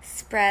who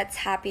spreads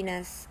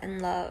happiness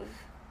and love.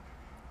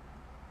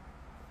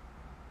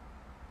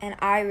 And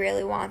I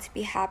really want to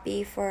be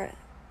happy for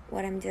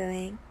what I'm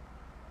doing.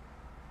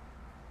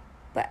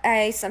 But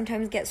I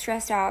sometimes get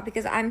stressed out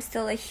because I'm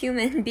still a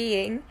human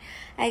being.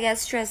 I get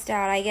stressed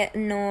out. I get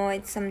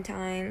annoyed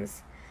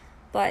sometimes.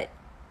 But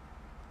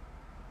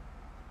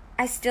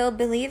I still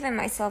believe in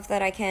myself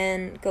that I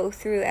can go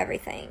through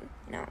everything,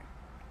 you know.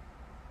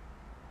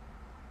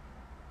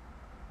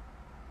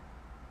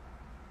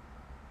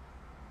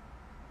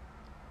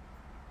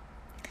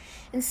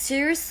 And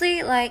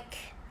seriously, like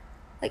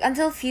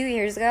until a few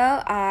years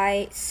ago,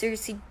 I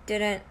seriously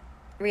didn't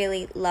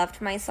really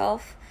love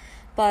myself.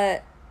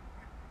 But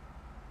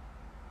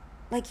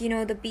like, you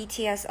know, the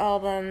BTS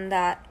album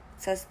that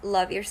says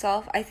love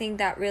yourself, I think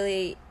that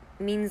really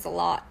means a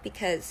lot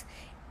because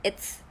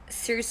it's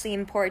seriously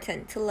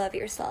important to love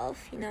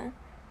yourself, you know.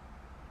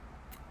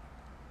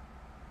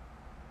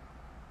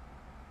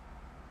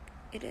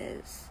 It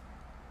is.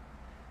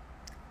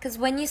 Because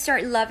when you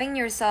start loving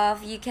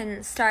yourself, you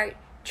can start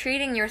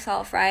treating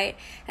yourself right,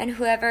 and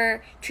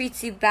whoever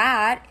treats you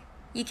bad,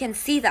 you can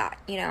see that,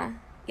 you know.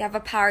 You have a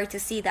power to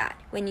see that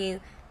when you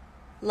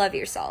love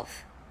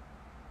yourself,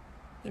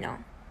 you know.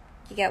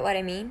 You get what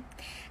I mean?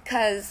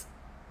 Because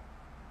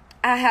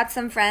I had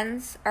some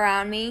friends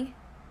around me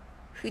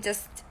who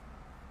just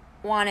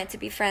wanted to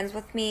be friends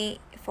with me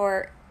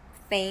for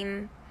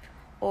fame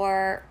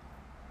or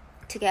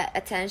to get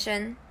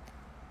attention,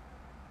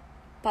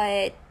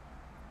 but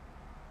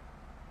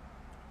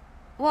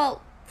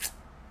well,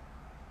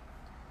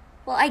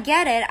 I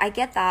get it, I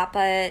get that,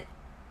 but,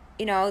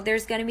 you know,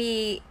 there's gonna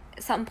be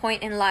some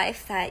point in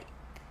life that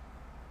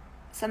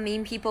some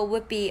mean people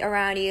would be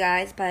around you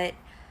guys, but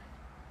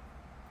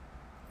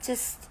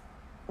just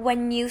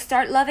when you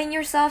start loving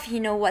yourself, you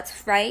know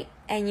what's right,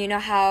 and you know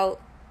how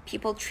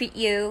people treat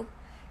you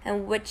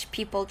and which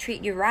people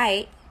treat you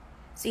right.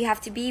 So you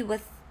have to be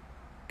with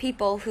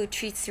people who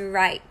treats you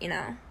right, you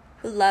know,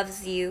 who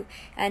loves you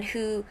and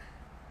who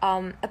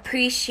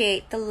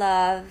appreciate the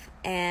love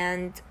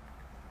and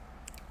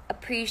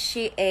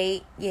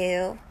appreciate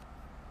you,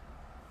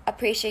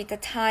 appreciate the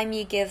time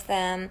you give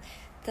them,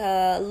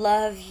 the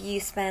love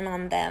you spend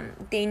on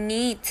them. They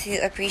need to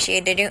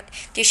appreciate it.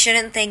 They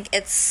shouldn't think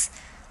it's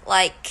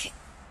like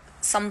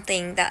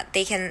something that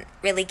they can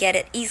really get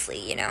it easily,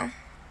 you know.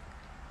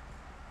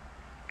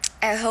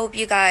 I hope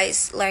you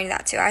guys learn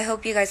that too. I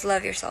hope you guys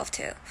love yourself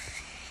too,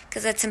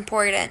 because it's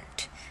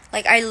important.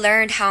 Like, I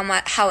learned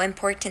how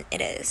important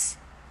it is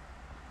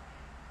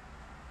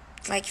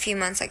like a few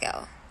months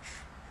ago.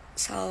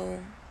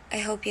 So I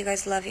hope you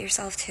guys love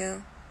yourself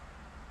too.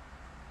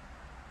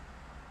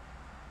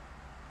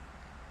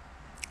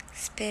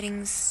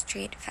 Spitting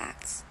straight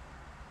facts.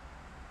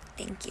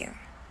 Thank you.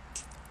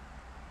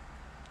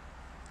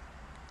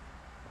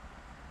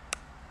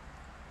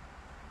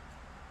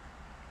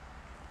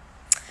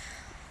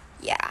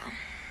 Yeah.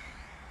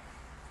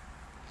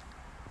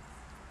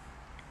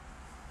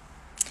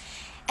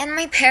 And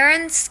my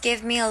parents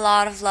give me a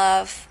lot of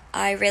love.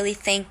 I really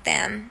thank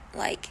them.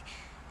 Like,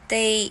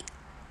 they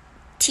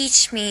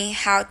teach me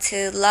how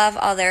to love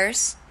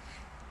others.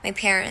 My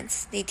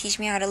parents, they teach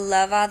me how to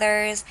love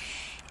others,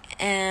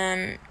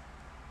 and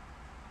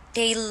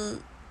they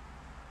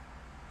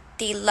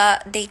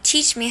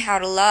teach me how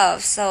to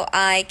love so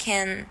I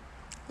can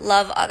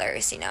love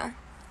others, you know.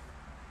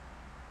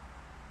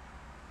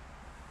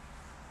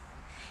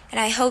 And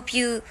I hope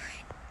you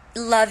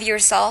love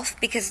yourself,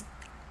 because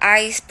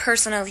I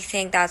personally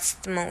think that's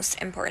the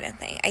most important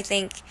thing. I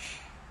think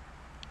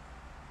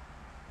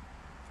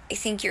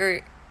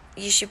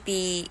you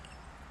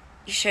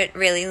should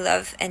really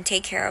love and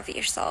take care of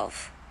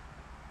yourself.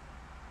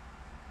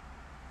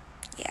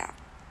 Yeah.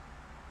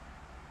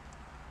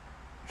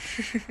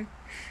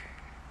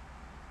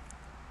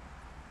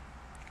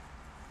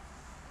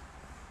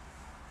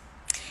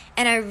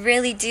 And I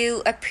really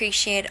do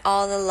appreciate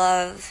all the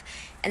love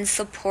and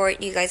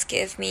support you guys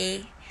give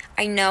me.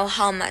 I know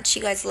how much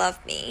you guys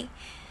love me.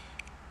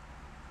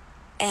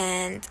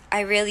 And I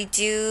really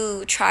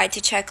do try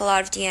to check a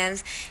lot of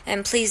DMs.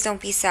 And please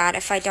don't be sad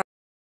if I don't.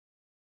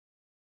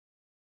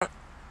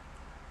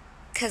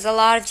 Because a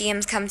lot of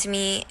DMs come to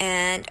me,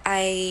 and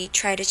I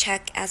try to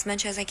check as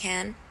much as I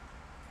can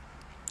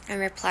and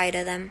reply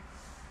to them.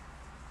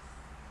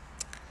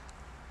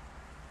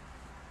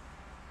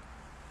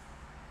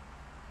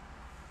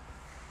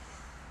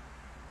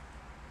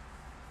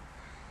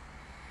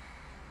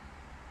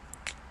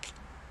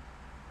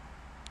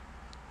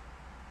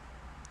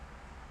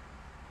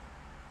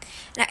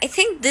 Now, I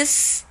think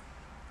this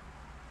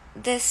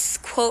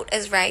quote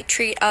is right.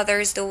 Treat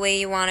others the way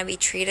you want to be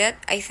treated.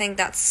 I think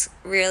that's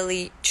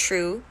really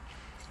true.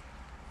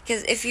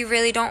 Because if you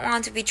really don't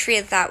want to be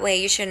treated that way,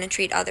 you shouldn't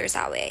treat others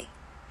that way.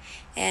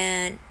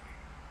 And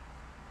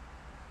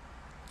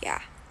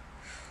yeah.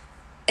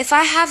 If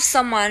I have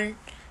someone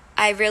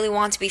I really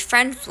want to be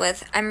friends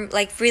with, I'm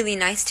like really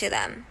nice to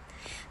them.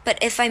 But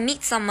if I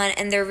meet someone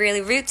and they're really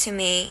rude to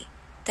me,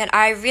 then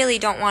I really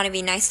don't want to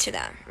be nice to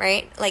them,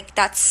 right? Like,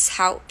 that's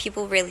how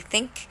people really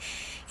think.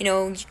 You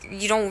know,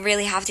 you don't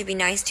really have to be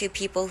nice to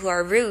people who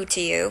are rude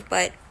to you,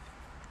 but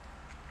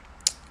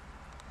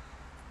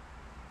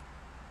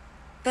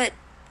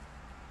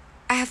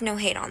I have no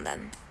hate on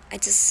them. I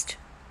just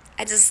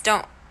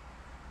don't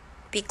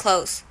be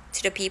close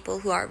to the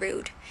people who are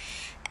rude.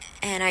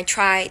 And I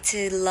try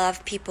to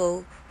love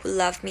people who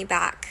love me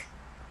back.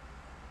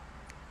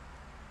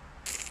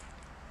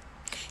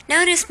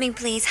 Notice me,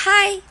 please.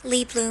 Hi,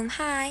 Lee Bloom.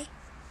 Hi.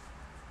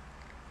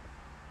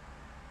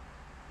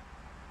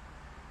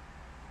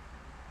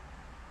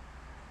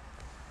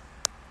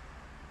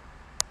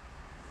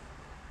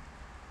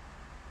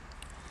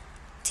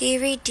 Do you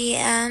read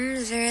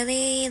DMs?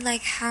 Really?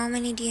 Like, how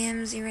many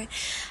DMs you read?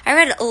 I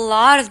read a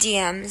lot of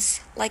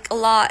DMs. Like, a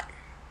lot.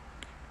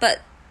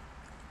 But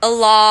a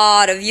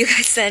lot of you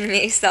guys send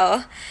me,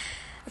 so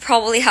I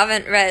probably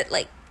haven't read,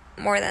 like,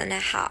 more than a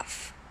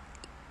half.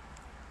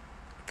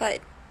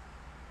 But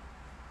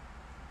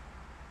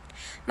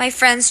my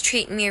friends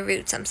treat me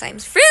rude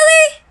sometimes.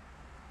 Really?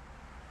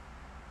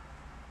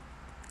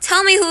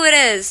 Tell me who it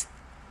is.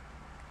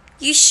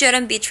 You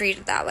shouldn't be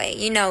treated that way.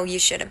 You know you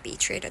shouldn't be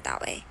treated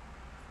that way.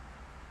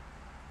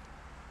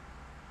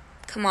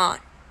 Come on.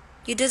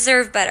 You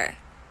deserve better.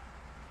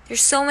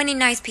 There's so many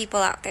nice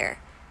people out there.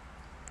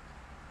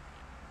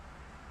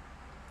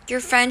 Your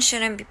friends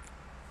shouldn't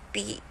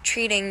be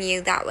treating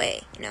you that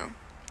way, you know.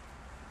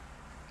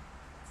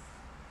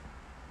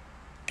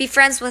 Be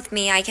friends with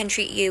me. I can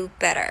treat you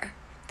better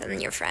than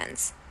your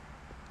friends.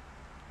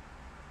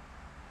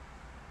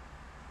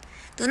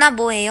 누나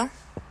뭐해요?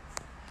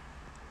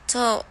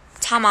 저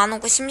잠 안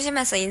오고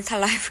심심해서 인스타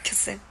라이브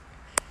켰어요.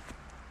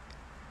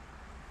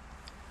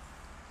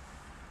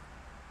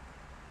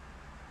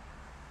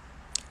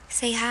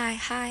 Say hi,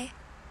 hi.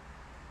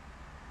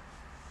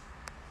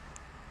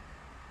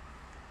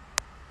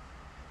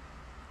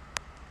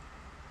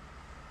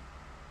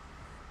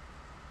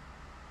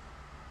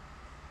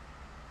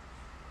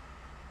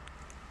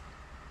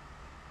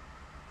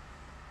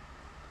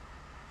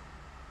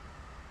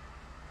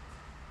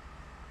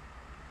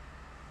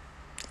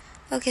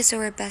 Okay, so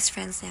we're best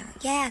friends now.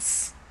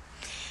 Yes.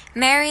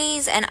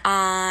 Mary's and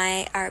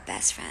I are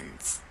best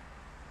friends.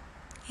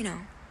 You know,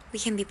 we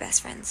can be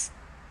best friends.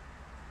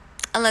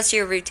 Unless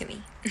you're rude to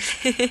me.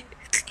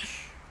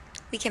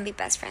 We can be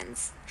best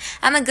friends.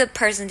 I'm a good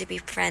person to be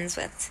friends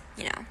with,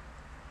 you know.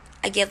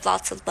 I give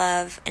lots of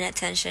love and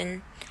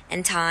attention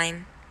and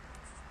time.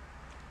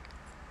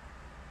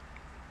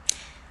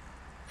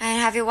 And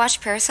have you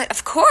watched Parasite?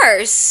 Of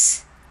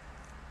course!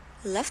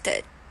 Loved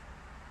it.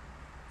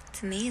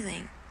 It's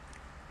amazing.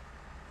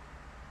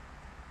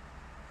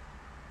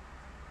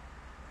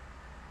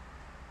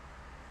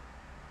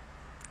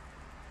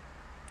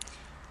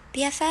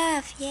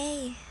 BFF,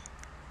 yay.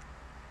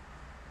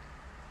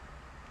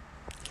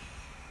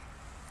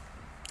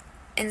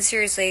 And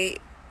seriously,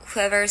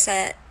 whoever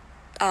said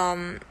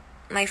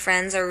my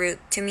friends are rude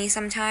to me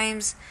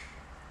sometimes,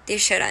 they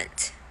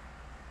shouldn't.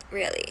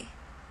 Really.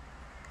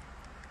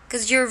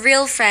 Because your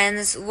real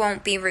friends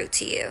won't be rude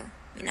to you,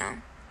 you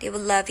know. They will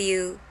love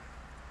you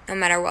no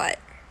matter what.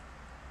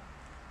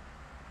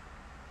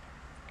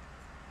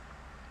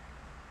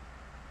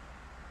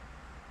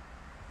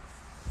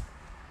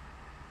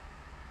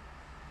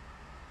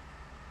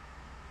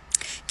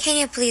 Can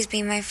you please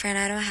be my friend?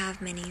 I don't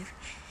have many.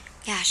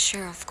 Yeah,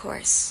 sure, of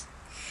course.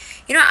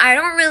 You know, I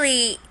don't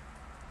really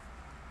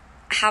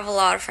have a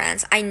lot of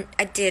friends. I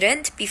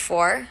didn't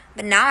before,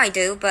 but now I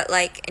do, but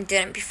like I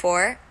didn't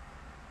before.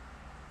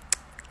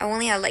 I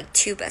only had like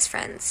 2 best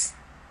friends.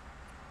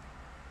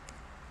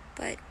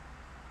 But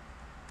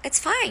it's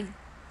fine,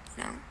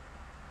 you know.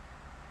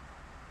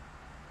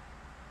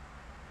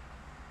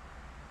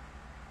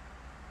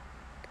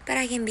 But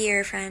I can be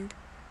your friend.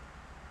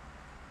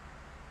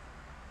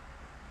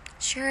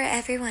 Sure,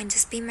 everyone,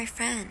 just be my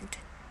friend.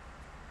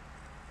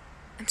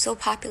 I'm so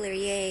popular,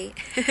 yay.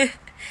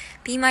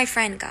 Be my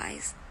friend,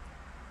 guys.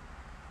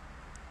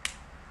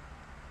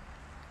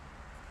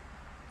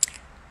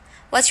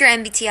 What's your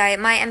MBTI?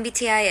 My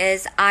MBTI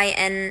is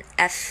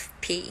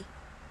INFP.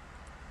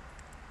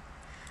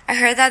 I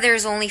heard that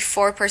there's only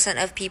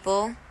 4% of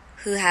people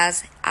who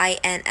has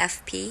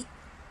INFP.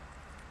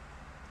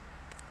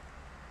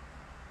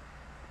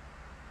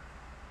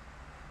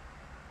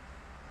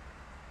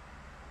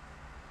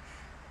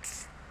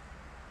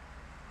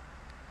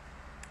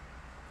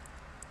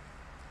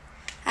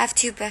 I have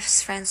 2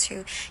 best friends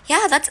who...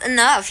 Yeah, that's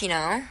enough, you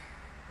know.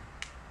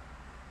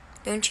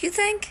 Don't you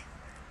think?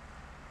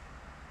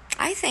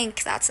 I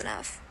think that's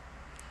enough.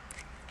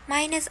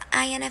 Mine is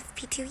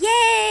INFP too.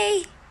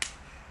 Yay!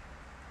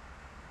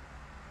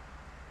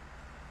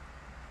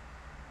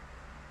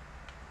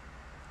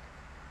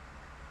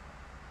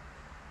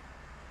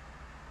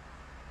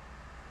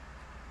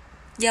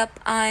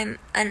 Yep, I'm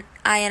an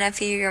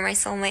INFP. You're my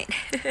soulmate.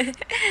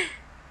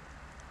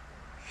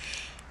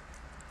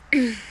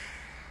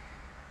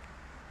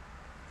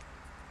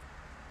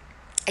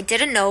 I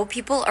didn't know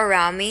people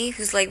around me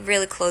who's like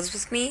really close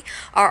with me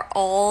are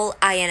all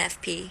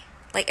INFP.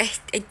 Like,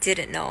 I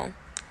didn't know.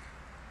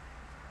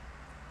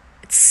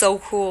 It's so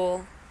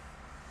cool.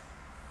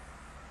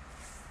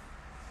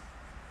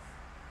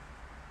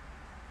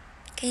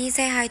 Can you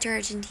say hi to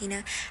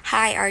Argentina?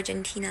 Hi,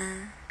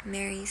 Argentina.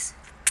 Mary's.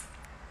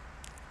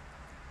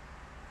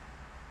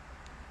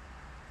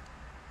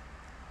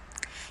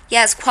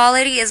 Yes,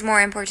 quality is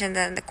more important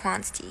than the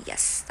quantity.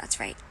 Yes, that's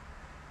right.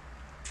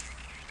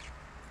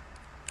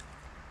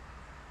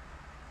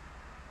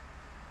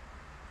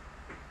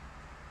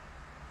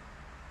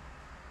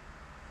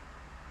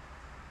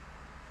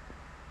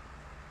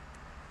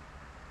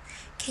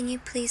 Can you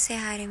please say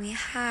hi to me?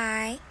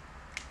 Hi.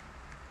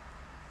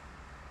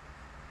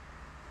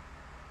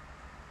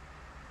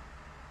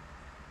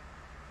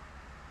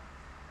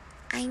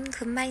 anh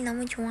금발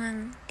너무 좋아.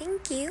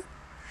 Thank you.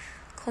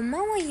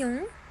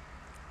 고마워요.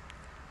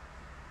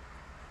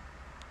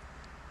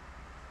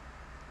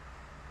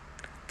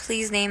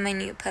 Please name my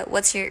new pet.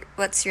 What's your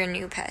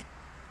new pet?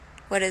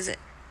 What is it?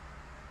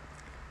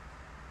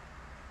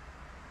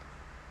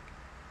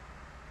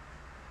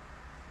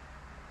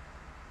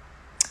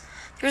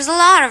 There's a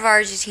lot of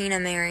Argentina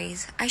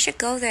Marys. I should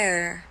go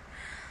there.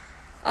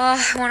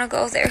 I want to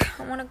go there.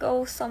 I want to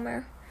go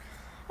somewhere.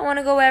 I want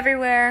to go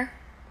everywhere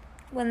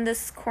when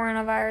this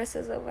coronavirus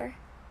is over.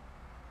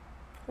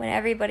 When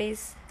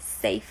everybody's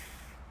safe.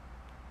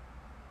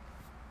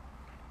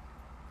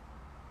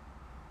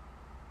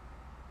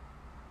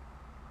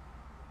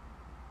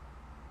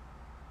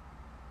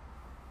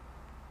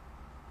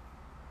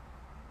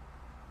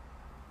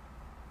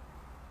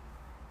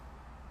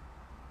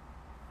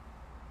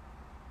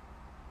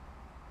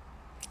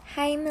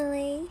 Hi,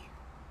 Millie.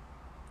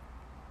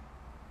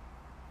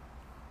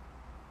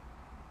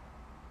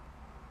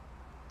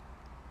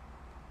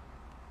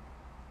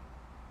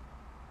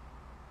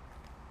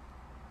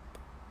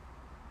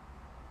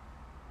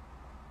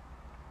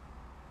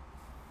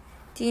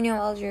 Do you know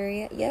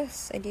Algeria?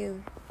 Yes, I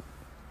do.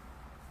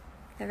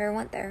 Never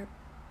went there.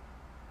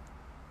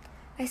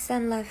 I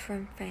send love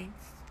from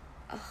France.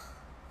 Oh.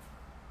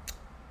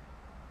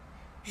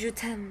 Je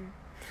t'aime.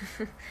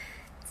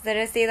 Did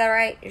I say that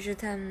right? Je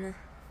t'aime.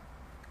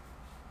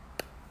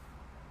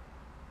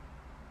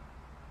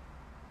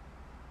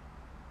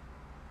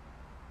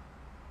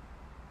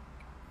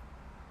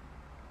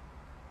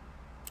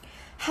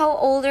 How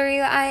old are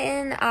you,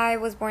 Ahin? I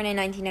was born in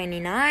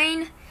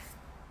 1999.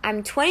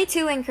 I'm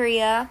 22 in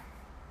Korea.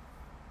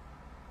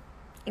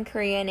 In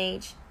Korean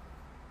age.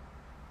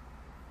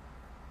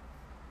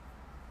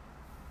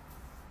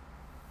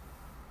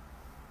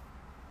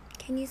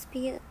 Can you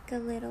speak a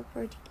little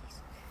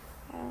Portuguese?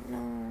 I don't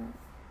know.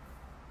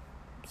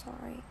 I'm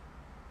sorry.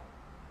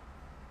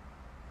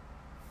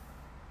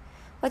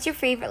 What's your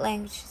favorite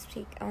language to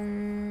speak?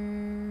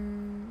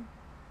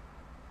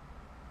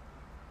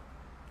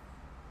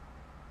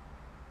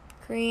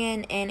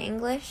 Korean and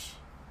English,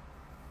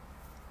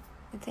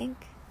 I think.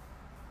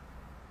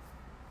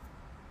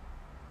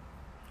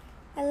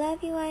 I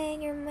love you,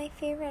 Ahin. You're my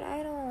favorite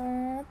idol.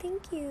 Aww,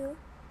 thank you.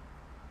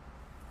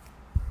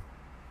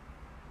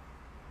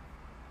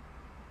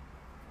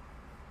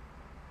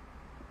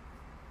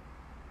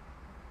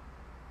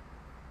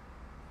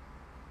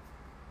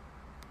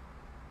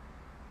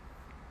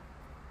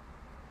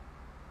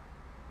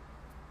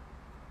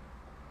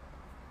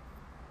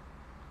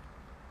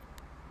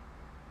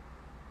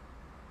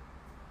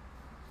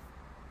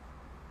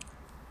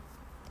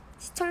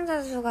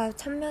 시청자 수가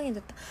 1000명이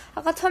됐다.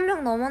 아까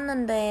 1000명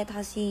넘었는데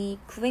다시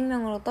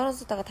 900명으로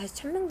떨어졌다가 다시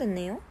 1000명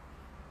됐네요.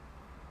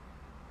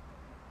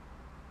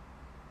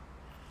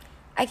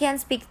 I can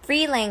speak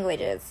 3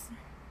 languages.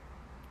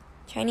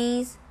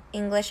 Chinese,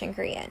 English, and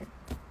Korean.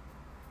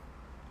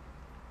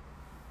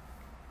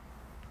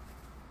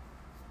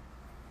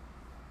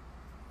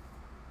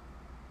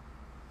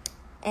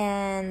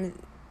 And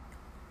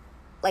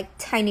like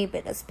tiny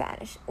bit of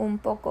Spanish. Un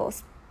poco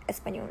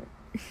español.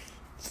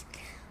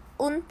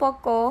 Un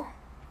poco.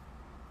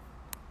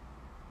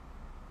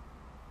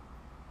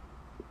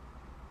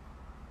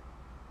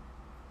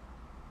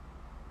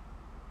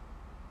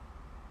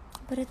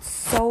 But it's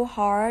so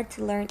hard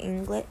to learn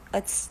English.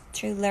 It's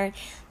to learn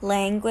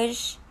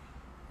language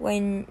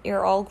when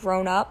you're all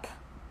grown up.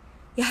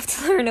 You have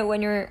to learn it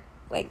when you're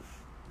like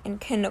in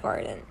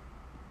kindergarten.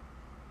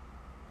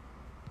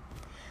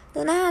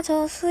 누나,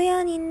 저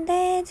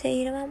수연인데 제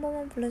이름 한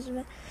번만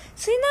불러주면.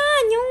 수연아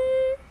안녕.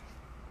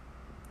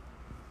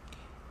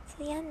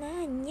 수연아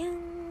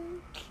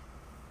안녕.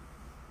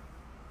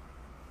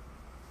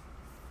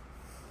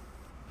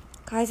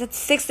 Guys, it's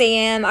 6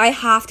 a.m. I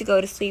have to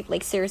go to sleep.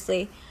 Like,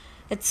 seriously.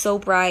 It's so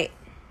bright.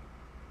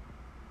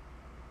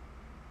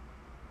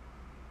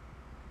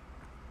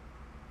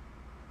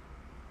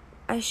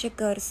 I should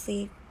go to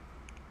sleep.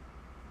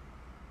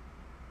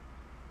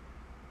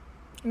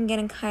 I'm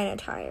getting kind of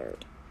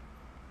tired.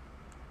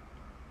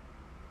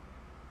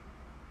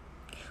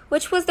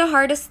 Which was the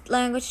hardest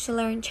language to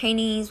learn?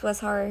 Chinese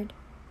was hard.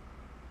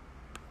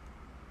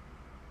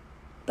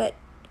 But,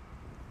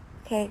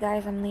 okay,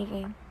 guys, I'm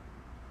leaving.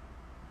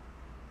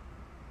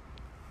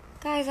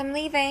 Guys, I'm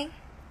leaving.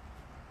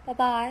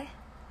 Bye-bye.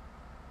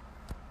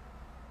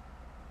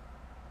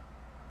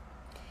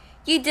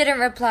 You didn't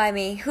reply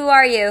me. Who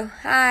are you?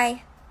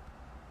 Hi.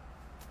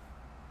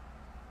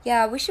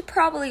 Yeah, we should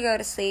probably go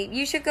to sleep.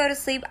 You should go to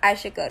sleep. I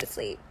should go to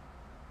sleep.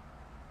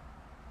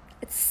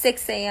 It's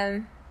 6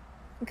 a.m.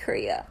 in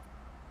Korea.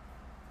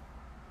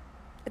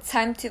 It's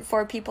time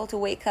for people to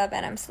wake up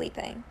and I'm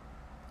sleeping.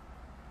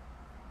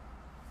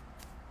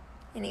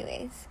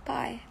 Anyways,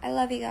 bye. I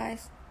love you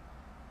guys.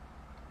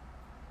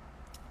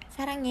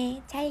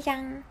 사랑해. 잘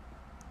자.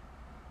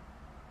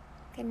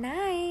 Good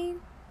night.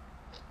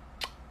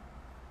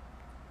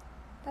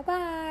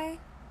 Bye-bye.